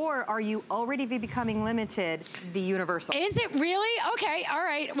taupe, or are you already becoming limited, the universal? Is it really? Okay, all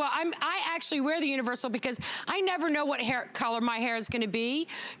right. Well, I actually wear the universal because I never know what hair color my hair is going to be,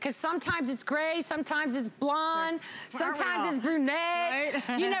 because sometimes it's gray, sometimes it's blonde, sometimes it's brunette.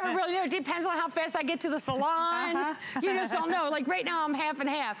 You never really know. It depends on how fast I get to the salon. You just don't know. Like right now, I'm half and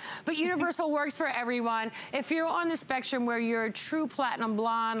half. But universal works for everyone. If you're on the spectrum where you're a true platinum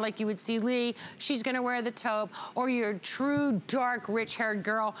blonde, like you would see Lee, she's going to wear the taupe, or you're a true dark, rich-haired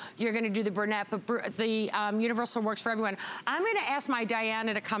girl, you're going to do the brunette. But the universal works for everyone. I'm going to ask my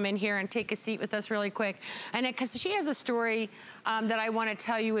Diana to come in here and take a seat with us really quick, and because she has a story that I want to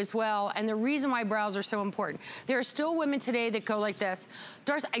tell you as well, and the reason why brows are so important. There are still women today that go like this.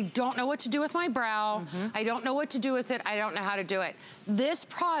 Doris, I don't know what to do with my brow. I don't know what to do with it. I don't know how to do it. This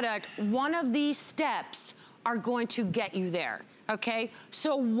product, one of these steps are going to get you there. Okay,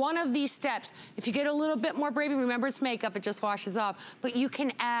 so one of these steps, if you get a little bit more brave, remember it's makeup, it just washes off, but you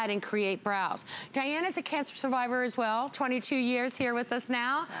can add and create brows. Diana's a cancer survivor as well, 22 years here with us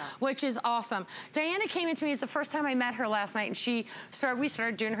now, which is awesome. Diana came into me, it's the first time I met her last night, and we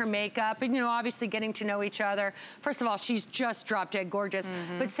started doing her makeup, and obviously getting to know each other. First of all, she's just drop dead gorgeous,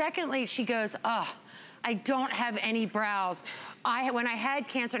 but secondly, she goes, oh, I don't have any brows. When I had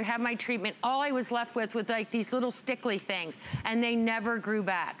cancer and had my treatment, all I was left with like these little stickly things, and they never grew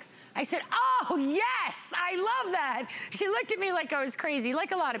back. I said, oh, yes, I love that. She looked at me like I was crazy,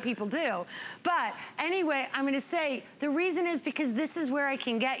 like a lot of people do. But anyway, I'm gonna say, the reason is because this is where I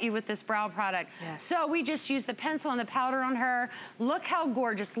can get you with this brow product. Yes. So we just used the pencil and the powder on her. Look how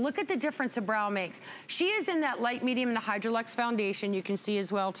gorgeous, look at the difference a brow makes. She is in that light, medium, and the Hydrolux foundation, you can see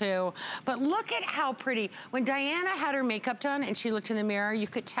as well too. But look at how pretty. When Diana had her makeup done and she looked in the mirror, you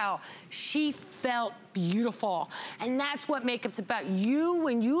could tell she felt beautiful. And that's what makeup's about.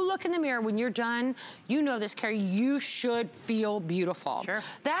 When you look in the mirror, when you're done, you know this, Carrie, you should feel beautiful. Sure.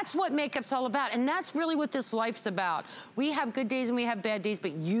 That's what makeup's all about. And that's really what this life's about. We have good days and we have bad days,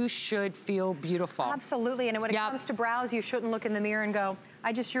 but you should feel beautiful. Absolutely. And when it comes to brows, you shouldn't look in the mirror and go,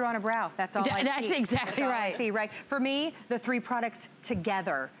 I just drew on a brow. That's all I see. That's exactly right. I see, right? For me, the 3 products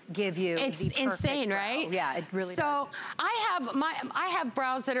together give you it's insane, brow. Right? Yeah, it really does. So I have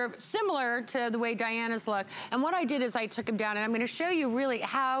brows that are similar to the way Diana's look. And what I did is I took them down, and I'm going to show you really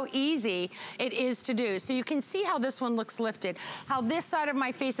how easy it is to do. So you can see how this one looks lifted. How this side of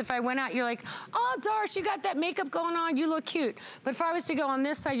my face, if I went out, you're like, oh, Doris, you got that makeup going on. You look cute. But if I was to go on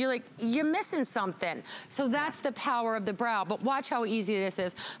this side, you're like, you're missing something. So that's the power of the brow. But watch how easy this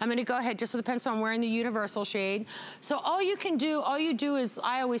is. I'm going to go ahead just with the pencil. I'm wearing the universal shade. So all you do is,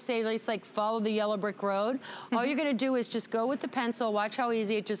 I always say, it's like follow the yellow brick road. All you're going to do is just go with the pencil. Watch how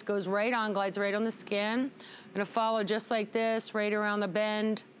easy it just goes right on, glides right on the skin. I'm going to follow just like this, right around the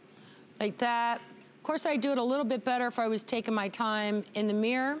bend, like that. Of course, I do it a little bit better if I was taking my time in the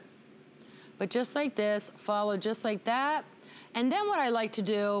mirror. But just like this, follow just like that. And then what I like to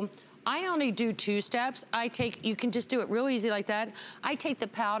do, I only do 2 steps. You can just do it real easy like that. I take the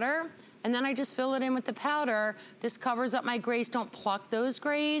powder, and then I just fill it in with the powder. This covers up my grays. Don't pluck those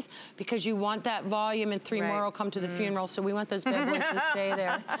grays because you want that volume, and 3 more will come to the funeral, so we want those big ones to stay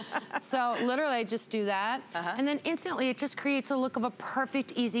there. So literally, I just do that, and then instantly it just creates a look of a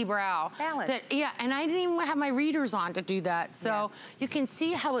perfect, easy brow. Balance. And I didn't even have my readers on to do that. So you can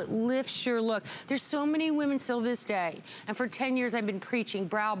see how it lifts your look. There's so many women still this day, and for 10 years I've been preaching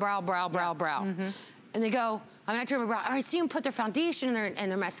brow, brow, brow, brow, brow. And they go, I'm not doing my brow. I see them put their foundation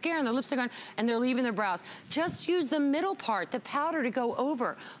and their mascara and their lipstick on, and they're leaving their brows. Just use the middle part, the powder, to go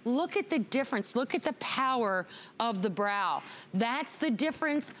over. Look at the difference. Look at the power of the brow. That's the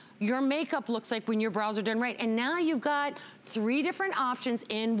difference your makeup looks like when your brows are done right. And now you've got 3 different options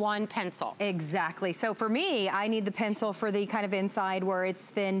in one pencil. Exactly. So for me, I need the pencil for the kind of inside where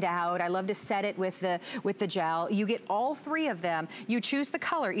it's thinned out. I love to set it with the gel. You get all 3 of them. You choose the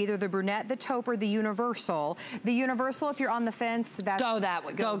color, either the brunette, the taupe, or the universal. The universal, if you're on the fence, that's... Go that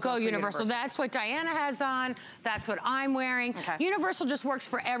way. Go universal. That's what Diana has on. That's what I'm wearing. Okay. Universal just works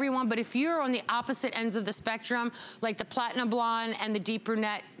for everyone, but if you're on the opposite ends of the spectrum, like the platinum blonde and the deep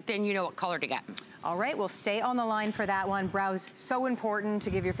brunette, then you know what color to get. All right, we'll stay on the line for that one. Brows, so important to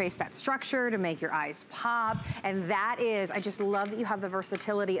give your face that structure, to make your eyes pop. And that is, I just love that you have the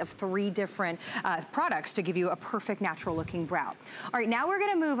versatility of 3 different products to give you a perfect natural looking brow. All right, now we're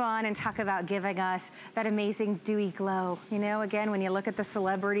gonna move on and talk about giving us that amazing dewy glow. You know, again, when you look at the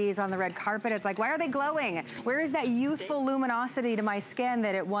celebrities on the red carpet, it's like, why are they glowing? Where is that youthful luminosity to my skin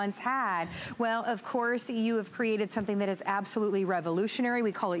that it once had? Well, of course, you have created something that is absolutely revolutionary.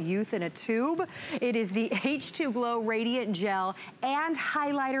 We call it Youth in a Tube. It is the H2 Glow Radiant Gel and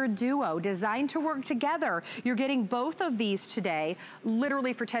Highlighter Duo, designed to work together. You're getting both of these today,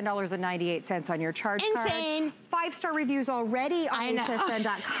 literally for $10.98 on your charge card. Insane. 5-star reviews already on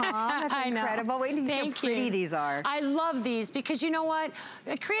HSN.com. That's incredible. Wait until you see how pretty these are. I love these because you know what?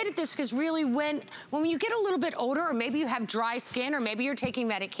 I created this because really when you get a little bit older, or maybe you have dry skin, or maybe you're taking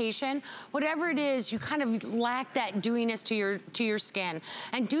medication, whatever it is, you kind of lack that dewiness to your skin.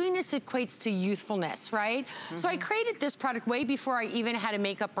 And dewiness equates to youthfulness, right? So I created this product way before I even had a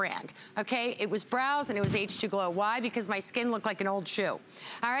makeup brand, okay? It was brows and it was H2 Glow. Why? Because my skin looked like an old shoe,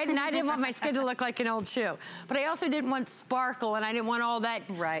 all right? And I didn't want my skin to look like an old shoe. But I also didn't want sparkle, and I didn't want all that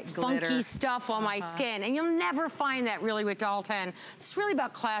funky stuff on my skin. And you'll never find that really with Dalton. It's really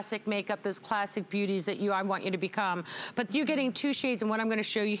about classic makeup, those classic beauties that I want you to become. But you're getting 2 shades, and what I'm gonna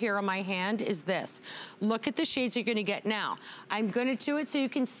show you here on my hand is this. Look at the shades you're gonna get now. I'm gonna do it so you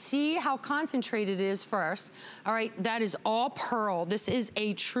can see how concentrated concentrated it is first. All right, that is all pearl. This is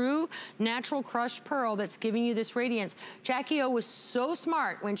a true natural crushed pearl that's giving you this radiance. Jackie O was so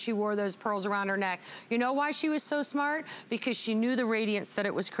smart when she wore those pearls around her neck. You know why she was so smart? Because she knew the radiance that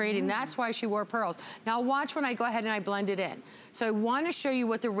it was creating. That's why she wore pearls. Now watch when I go ahead and I blend it in. So I want to show you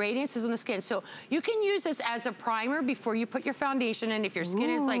what the radiance is on the skin. So you can use this as a primer before you put your foundation in if your skin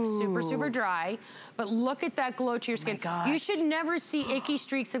is like super, super dry. But look at that glow to your skin. You should never see icky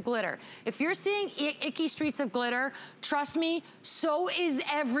streaks of glitter. If you're seeing icky streaks of glitter, trust me, so is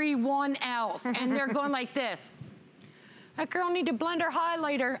everyone else. And they're going like this. That girl need to blend her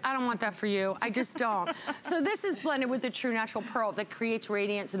highlighter. I don't want that for you. I just don't. So this is blended with the true natural pearl that creates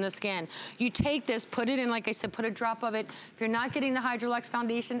radiance in the skin. You take this, put it in, like I said, put a drop of it. If you're not getting the Hydrolux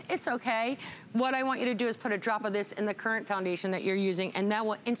foundation, it's okay. What I want you to do is put a drop of this in the current foundation that you're using, and that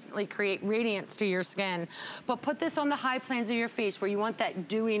will instantly create radiance to your skin. But put this on the high planes of your face where you want that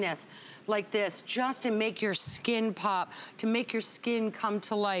dewiness like this, just to make your skin pop, to make your skin come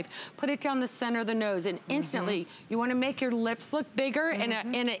to life. Put it down the center of the nose, and instantly, you wanna make your lips look bigger in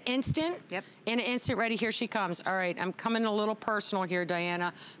an instant. In an instant, ready, here she comes. All right, I'm coming a little personal here,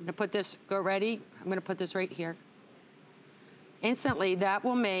 Diana. I'm gonna put this, go ready? I'm gonna put this right here. Instantly, that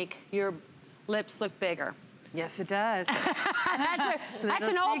will make your lips look bigger. Yes, it does. That's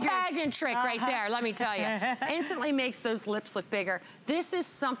an old pageant trick right there, let me tell you. Instantly makes those lips look bigger. This is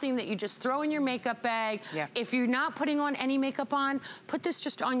something that you just throw in your makeup bag. If you're not putting on any makeup on, put this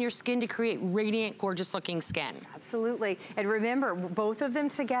just on your skin to create radiant, gorgeous looking skin. Absolutely. And remember, both of them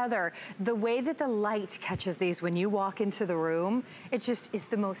together, the way that the light catches these when you walk into the room, it just is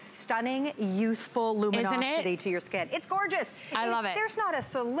the most stunning, youthful luminosity to your skin. It's gorgeous. I love it. There's not a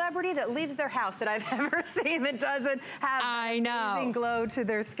celebrity that leaves their house that I've ever seen that doesn't have an amazing glow to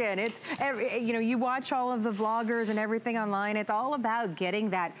their skin. It's, you know, you watch all of the vloggers and everything online, it's all about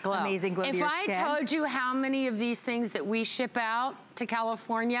getting that amazing glow to your skin. If I told you how many of these things that we ship out to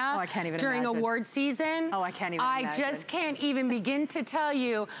California during award season. I can't even imagine. I just can't even begin to tell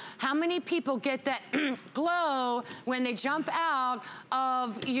you how many people get that glow when they jump out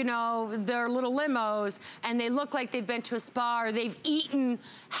of, you know, their little limos and they look like they've been to a spa or they've eaten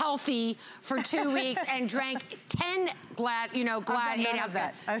healthy for 2 weeks and drank 10 Glad 8-ounce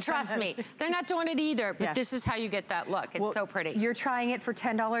cups. Trust me, they're not doing it either, but this is how you get that look. It's so pretty. You're trying it for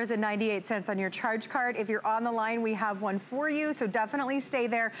 $10.98 on your charge card. If you're on the line, we have one for you, so definitely stay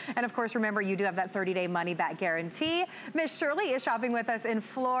there. And of course, remember, you do have that 30-day money-back guarantee. Miss Shirley is shopping with us in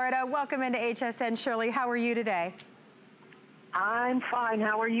Florida. Welcome into HSN. Shirley, how are you today? I'm fine.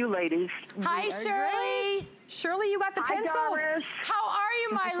 How are you, ladies? Hi, Shirley. Great. Shirley, you got the pencils. Doris. How are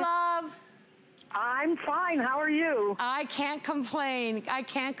you, my love? I'm fine. How are you? I can't complain. I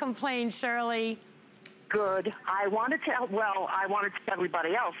can't complain, Shirley. Good. I want to tell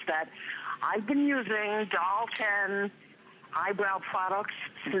everybody else that I've been using Dalton eyebrow products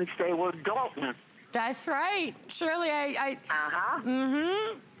since they were Dalton. That's right. Shirley, And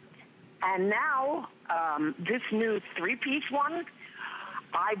now, this new 3-piece one,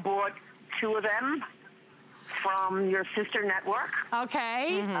 I bought 2 of them from your sister network.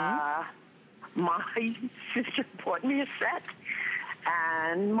 Okay. My sister bought me a set,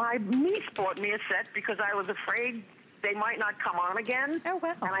 and my niece bought me a set because I was afraid they might not come on again. Oh,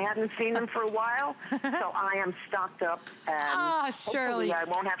 well. And I hadn't seen them for a while, so I am stocked up, and Shirley, hopefully I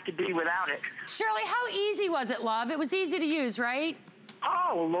won't have to be without it. Shirley, how easy was it, love? It was easy to use, right?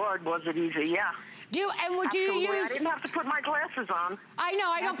 Oh, Lord, was it easy, yeah. Do you use... I didn't have to put my glasses on. I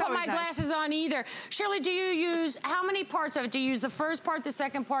know, I don't put my glasses on either. Shirley, do you use, how many parts of it? Do you use the first part, the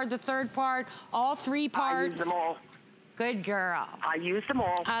second part, the third part, all 3 parts? I use them all. Good girl. I use them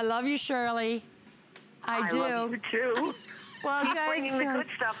all. I love you, Shirley. I do. I love you, too. Well, keep bringing the good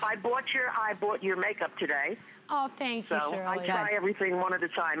stuff. I bought your makeup today. Oh, thank you, Shirley. I try everything one at a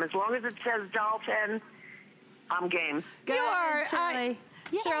time. As long as it says Dalton, I'm game. You are, Shirley.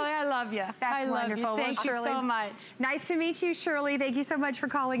 Shirley, I love you. That's wonderful. Thank you so much. Nice to meet you, Shirley. Thank you so much for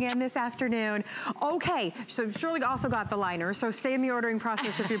calling in this afternoon. Okay, so Shirley also got the liner, so stay in the ordering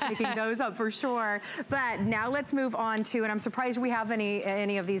process if you're picking those up for sure. But now let's move on to, and I'm surprised we have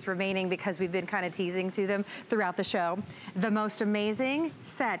any of these remaining because we've been kind of teasing to them throughout the show. The most amazing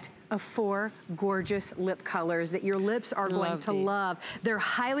set of 4 gorgeous lip colors that your lips are going to love. They're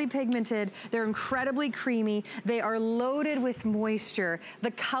highly pigmented, they're incredibly creamy, they are loaded with moisture.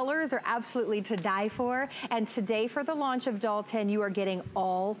 The colors are absolutely to die for, and today for the launch of Dalton, you are getting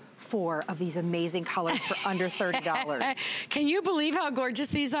all 4 of these amazing colors for under $30. Can you believe how gorgeous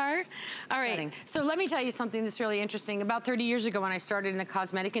these are? All right, so let me tell you something that's really interesting. About 30 years ago when I started in the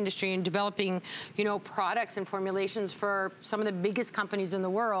cosmetic industry and developing, you know, products and formulations for some of the biggest companies in the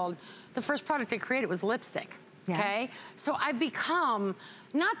world, the first product I created was lipstick. Yeah. Okay, so I've become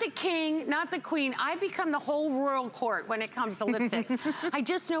not the king, not the queen. I've become the whole royal court when it comes to lipsticks. I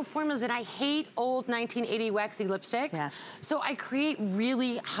just know formulas, and I hate old 1980 waxy lipsticks. Yeah. So I create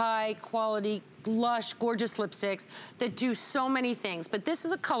really high quality, lush, gorgeous lipsticks that do so many things. But this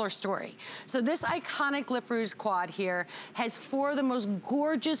is a color story. So this iconic Lip Rouge quad here has 4 of the most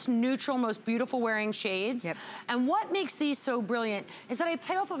gorgeous, neutral, most beautiful wearing shades. Yep. And what makes these so brilliant is that I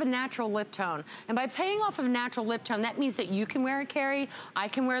play off of a natural lip tone. And by playing off of a natural lip tone, that means that you can wear it, Carrie. I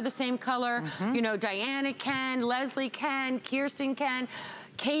can wear the same color. You know, Diana can, Leslie can, Kirsten can,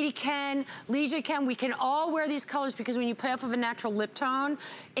 Katie can, Leisha can. We can all wear these colors because when you play off of a natural lip tone,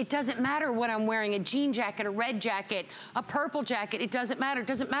 it doesn't matter what I'm wearing, a jean jacket, a red jacket, a purple jacket, it doesn't matter. It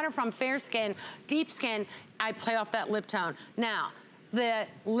doesn't matter if I'm fair skin, deep skin, I play off that lip tone. Now, the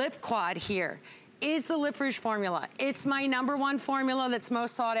lip quad here is the Lip Rouge formula. It's my #1 formula that's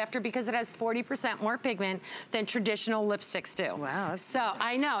most sought after because it has 40% more pigment than traditional lipsticks do. Wow. So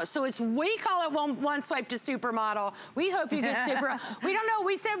I know. So it's, we call it one swipe to supermodel. We hope you get super. We don't know.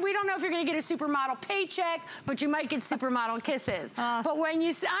 We said we don't know if you're going to get a supermodel paycheck, but you might get supermodel kisses. But when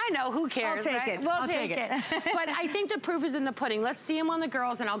you, I know, who cares? I'll take it. We'll take it. But I think the proof is in the pudding. Let's see them on the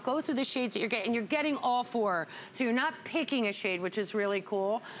girls, and I'll go through the shades that you're getting. And you're getting all 4, so you're not picking a shade, which is really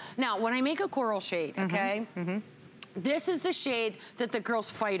cool. Now, when I make a coral shade, okay? This is the shade that the girls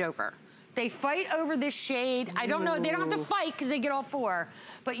fight over. They fight over this shade. I don't know, they don't have to fight because they get all 4,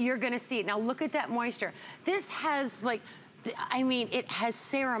 but you're gonna see it. Now look at that moisture. This has like, I mean, it has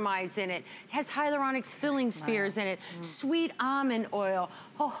ceramides in it. It has hyaluronic filling spheres in it, sweet almond oil,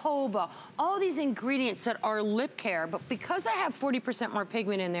 jojoba, all these ingredients that are lip care. But because I have 40% more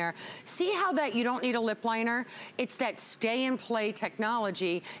pigment in there, see how that you don't need a lip liner? It's that stay and play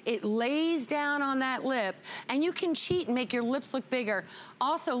technology. It lays down on that lip, and you can cheat and make your lips look bigger.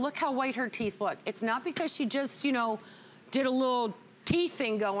 Also, look how white her teeth look. It's not because she just, you know, did a little teeth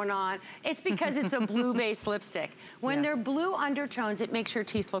thing going on. It's because it's a blue-based lipstick. When they're blue undertones, it makes your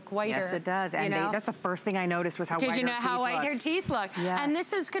teeth look whiter. Yes, it does. And that's the first thing I noticed was how white her teeth look. Did you know how white her teeth look? Yes. And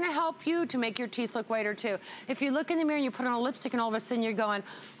this is gonna help you to make your teeth look whiter too. If you look in the mirror and you put on a lipstick and all of a sudden you're going,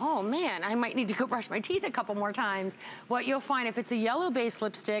 oh man, I might need to go brush my teeth a couple more times. What you'll find, if it's a yellow-based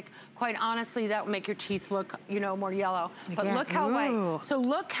lipstick, quite honestly, that will make your teeth look, you know, more yellow. But look how white. So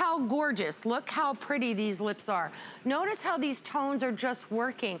look how gorgeous, look how pretty these lips are. Notice how these tones are just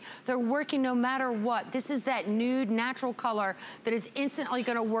working. They're working no matter what. This is that nude, natural color that is instantly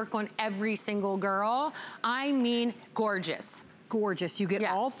gonna work on every single girl. I mean, gorgeous. Gorgeous. You get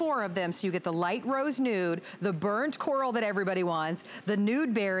all 4 of them. So you get the light rose nude, the burnt coral that everybody wants, the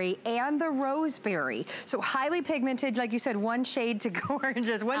nude berry, and the roseberry. So highly pigmented, like you said, 1 shade to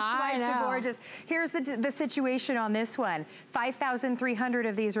gorgeous, 1 swipe to gorgeous. Here's the situation on this one. 5,300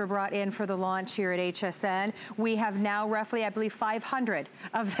 of these were brought in for the launch here at HSN. We have now roughly, I believe, 500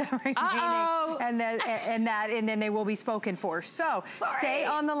 of them remaining. And then they will be spoken for. So stay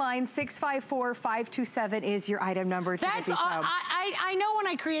on the line. 654-527 is your item number to get these home. I know when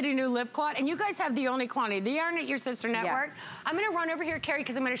I create a new lip quad, and you guys have the only quantity. They aren't at your sister network. I'm gonna run over here, Carrie,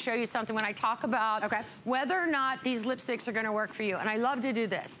 because I'm gonna show you something when I talk about whether or not these lipsticks are gonna work for you. And I love to do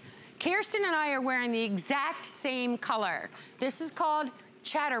this. Kirsten and I are wearing the exact same color. This is called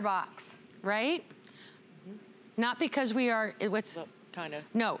Chatterbox, right? Not because we are, what's... Kind of.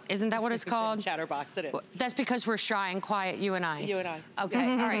 No, isn't that what it's called? Chatterbox, it is. That's because we're shy and quiet, you and I. You and I.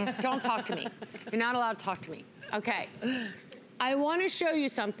 Okay, all right, don't talk to me. You're not allowed to talk to me. Okay, I wanna show you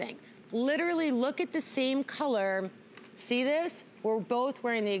something. Literally look at the same color. See this? We're both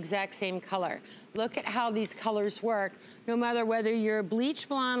wearing the exact same color. Look at how these colors work. No matter whether you're a bleach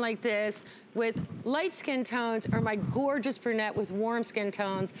blonde like this with light skin tones or my gorgeous brunette with warm skin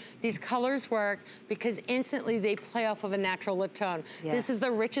tones, these colors work because instantly they play off of a natural lip tone. Yes. This is the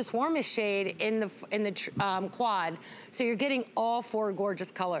richest, warmest shade in the quad. So you're getting all 4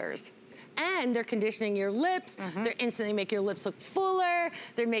 gorgeous colors. And they're conditioning your lips. They're instantly making your lips look fuller.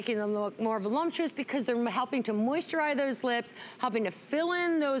 They're making them look more voluptuous because they're helping to moisturize those lips, helping to fill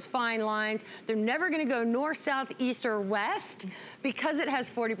in those fine lines. They're never gonna go north, south, east, or west because it has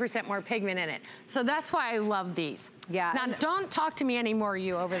 40% more pigment in it. So that's why I love these. Yeah. Now don't talk to me anymore,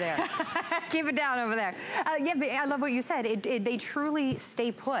 you over there. Keep it down over there. Yeah, but I love what you said. They truly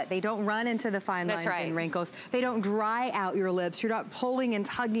stay put. They don't run into the fine lines and wrinkles. They don't dry out your lips. You're not pulling and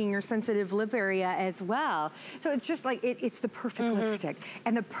tugging your sensitive lip area as well. So it's just like, it's the perfect lipstick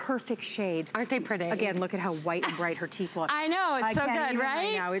and the perfect shades. Aren't they pretty? Again, look at how white and bright her teeth look. I know, it's so good,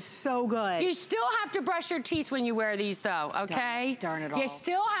 right? Now. It's so good. You still have to brush your teeth when you wear these though, okay? Darn it all. You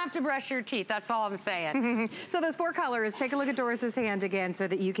still have to brush your teeth, that's all I'm saying. So those 4 colors. Take a look at Doris's hand again so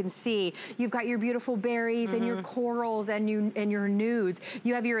that you can see. You've got your beautiful berries and your corals and your nudes.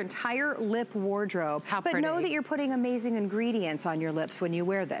 You have your entire lip wardrobe. How but pretty. know that you're putting amazing ingredients on your lips when you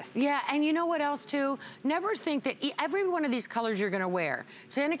wear this. Yeah, and you know what else too? Never think that every one of these colors you're gonna wear.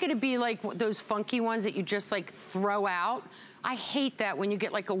 It's not gonna be like those funky ones that you just like throw out. I hate that when you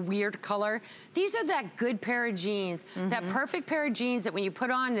get like a weird color. These are that good pair of jeans, that perfect pair of jeans that when you put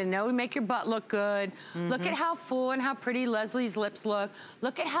on, they know make your butt look good. Look at how full and how pretty Leslie's lips look.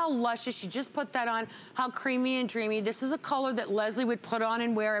 Look at how luscious, she just put that on, how creamy and dreamy. This is a color that Leslie would put on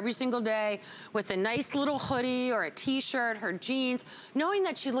and wear every single day with a nice little hoodie or a t-shirt, her jeans, knowing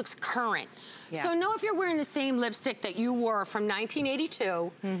that she looks current. Yeah. So know if you're wearing the same lipstick that you wore from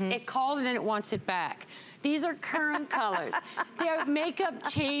 1982, it called it and it wants it back. These are current colors. Their makeup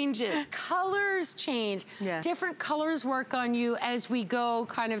changes, colors change. Yeah. Different colors work on you as we go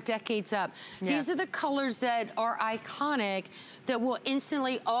kind of decades up. Yeah. These are the colors that are iconic that will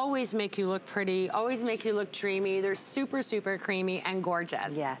instantly always make you look pretty, always make you look dreamy. They're super, super creamy and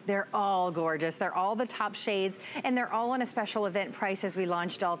gorgeous. Yeah, they're all gorgeous. They're all the top shades, and they're all on a special event price as we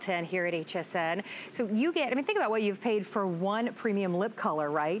launch Dalton here at HSN. So you get, I mean, think about what you've paid for one premium lip color,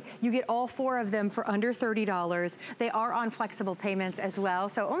 right? You get all 4 of them for under $30. They are on flexible payments as well,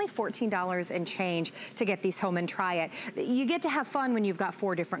 so only $14 and change to get these home and try it. You get to have fun when you've got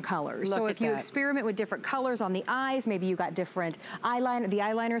 4 different colors. So if you experiment with different colors on the eyes, maybe you got different eyeliner, the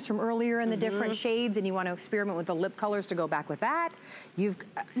eyeliners from earlier in the different shades, and you want to experiment with the lip colors to go back with that. You've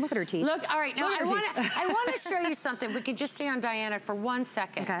look at her teeth. Look, all right, now I want to show you something. If we could just stay on Diana for 1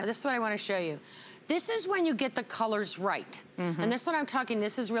 second. Okay. This is what I want to show you. This is when you get the colors right. And this is what I'm talking,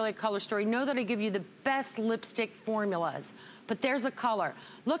 this is really a color story. Know that I give you the best lipstick formulas, but there's a color.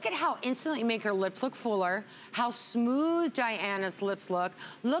 Look at how instantly you make her lips look fuller, how smooth Diana's lips look.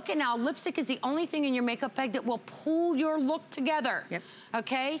 Look at now, lipstick is the only thing in your makeup bag that will pull your look together. Yep.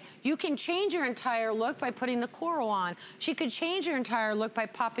 Okay? You can change your entire look by putting the coral on. She could change her entire look by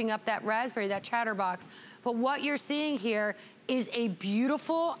popping up that raspberry, that chatterbox. But what you're seeing here is a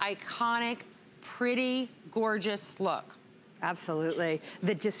beautiful, iconic, pretty, gorgeous look. Absolutely.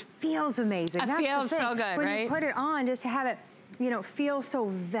 That just feels amazing. It That's feels the thing. so good, when right? you put it on, just to have it, you know, feel so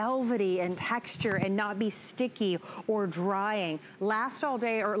velvety in texture and not be sticky or drying. Last all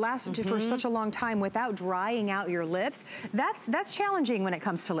day or last for such a long time without drying out your lips. That's challenging when it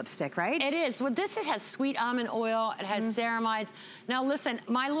comes to lipstick, right? It is. Well, this has sweet almond oil. It has ceramides. Now listen,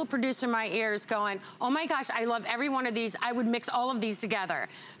 my little producer in my ear is going, oh my gosh, I love every one of these. I would mix all of these together.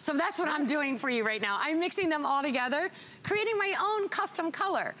 So that's what I'm doing for you right now. I'm mixing them all together, creating my own custom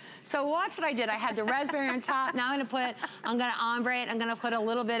color. So watch what I did. I had the raspberry on top. Now I'm gonna ombre it. I'm gonna put a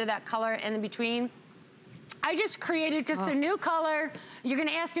little bit of that color in between. I just created just a new color. You're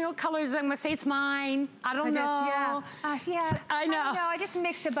gonna ask me what colors, I'm gonna say it's mine. I don't know. Yeah, I know. I just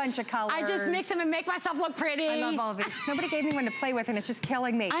mixed a bunch of colors. I just mix them and make myself look pretty. I love all of these. Nobody gave me one to play with, and it's just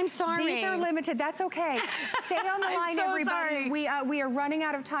killing me. I'm sorry. These are limited. That's okay. Stay on the line, so everybody. sorry. We are running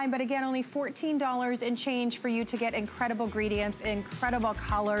out of time, but again, only $14 and change for you to get incredible ingredients, incredible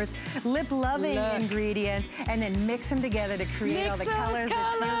colors, lip-loving ingredients, and then mix them together to create all the colors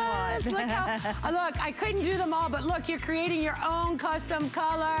that you want. Look how, look, I couldn't do them all, but look, you're creating your own custom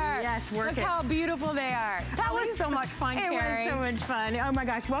color. Yes, work Look it. how beautiful they are. That was so much fun, Carrie. It was so much fun. Oh my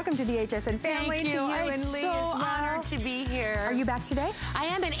gosh, welcome to the HSN family. Thank you. To you and It's Lee so as well. honored to be here. Are you back today? I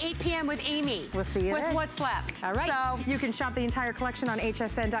am at 8 p.m. with Amy. We'll see you with then. what's left. All right. So you can shop the entire collection on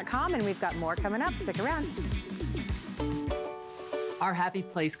hsn.com, and we've got more coming up. Stick around. Our Happy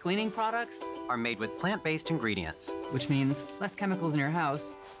Place cleaning products are made with plant-based ingredients. which means less chemicals in your house,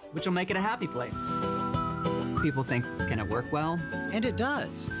 which will make it a happy place. People think, can it work well? And it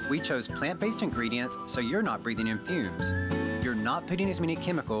does. We chose plant-based ingredients so you're not breathing in fumes. You're not putting as many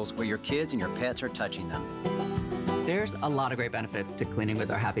chemicals where your kids and your pets are touching them. There's a lot of great benefits to cleaning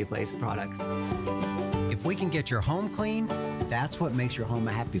with our Happy Place products. If we can get your home clean, that's what makes your home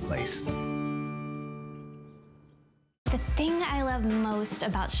a happy place. The thing I love most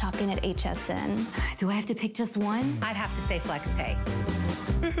about shopping at HSN. Do I have to pick just one? I'd have to say FlexPay.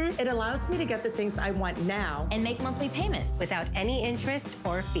 It allows me to get the things I want now And make monthly payments Without any interest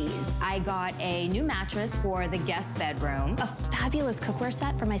or fees. I got a new mattress for the guest bedroom. A fabulous cookware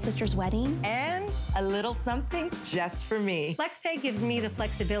set for my sister's wedding. and a little something just for me. FlexPay gives me the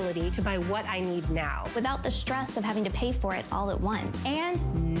flexibility to buy what I need now. Without the stress of having to pay for it all at once.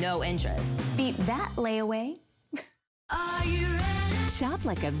 And no interest. Beat that layaway. Shop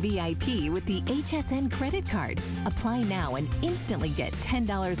like a VIP with the HSN credit card. Apply now and instantly get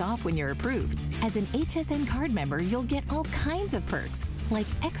 $10 off when you're approved. As an HSN card member, you'll get all kinds of perks, like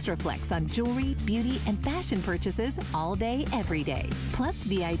extra flex on jewelry, beauty, and fashion purchases all day, every day. Plus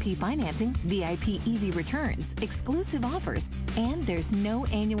VIP financing, VIP easy returns, exclusive offers, and there's no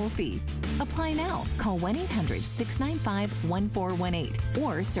annual fee. Apply now. Call 1-800-695-1418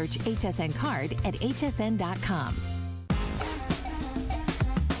 or search HSN card at hsn.com.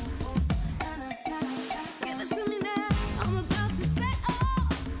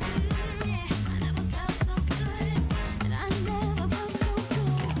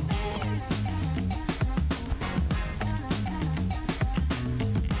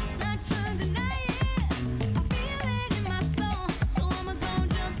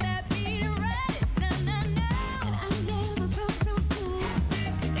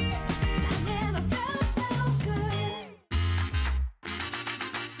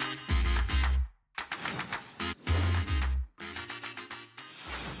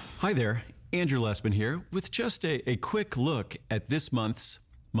 Hi there, Andrew Lessman here with just a quick look at this month's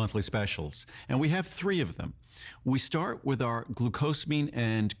monthly specials. And we have 3 of them. We start with our glucosamine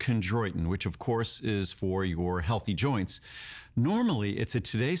and chondroitin, which of course is for your healthy joints. Normally, it's a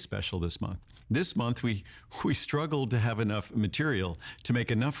Today special this month. This month, we struggled to have enough material to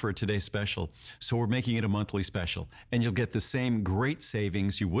make enough for a Today special, so we're making it a monthly special. And you'll get the same great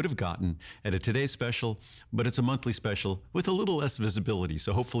savings you would have gotten at a Today special, but it's a monthly special with a little less visibility,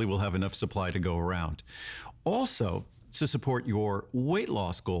 so hopefully we'll have enough supply to go around. Also, to support your weight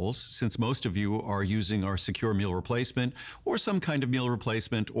loss goals, since most of you are using our secure meal replacement or some kind of meal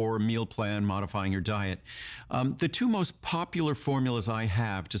replacement or meal plan modifying your diet. The 2 most popular formulas I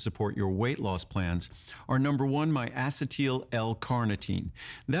have to support your weight loss plans are number 1, my acetyl L-carnitine.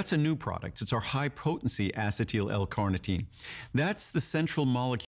 That's a new product. It's our high potency acetyl L-carnitine. That's the central molecule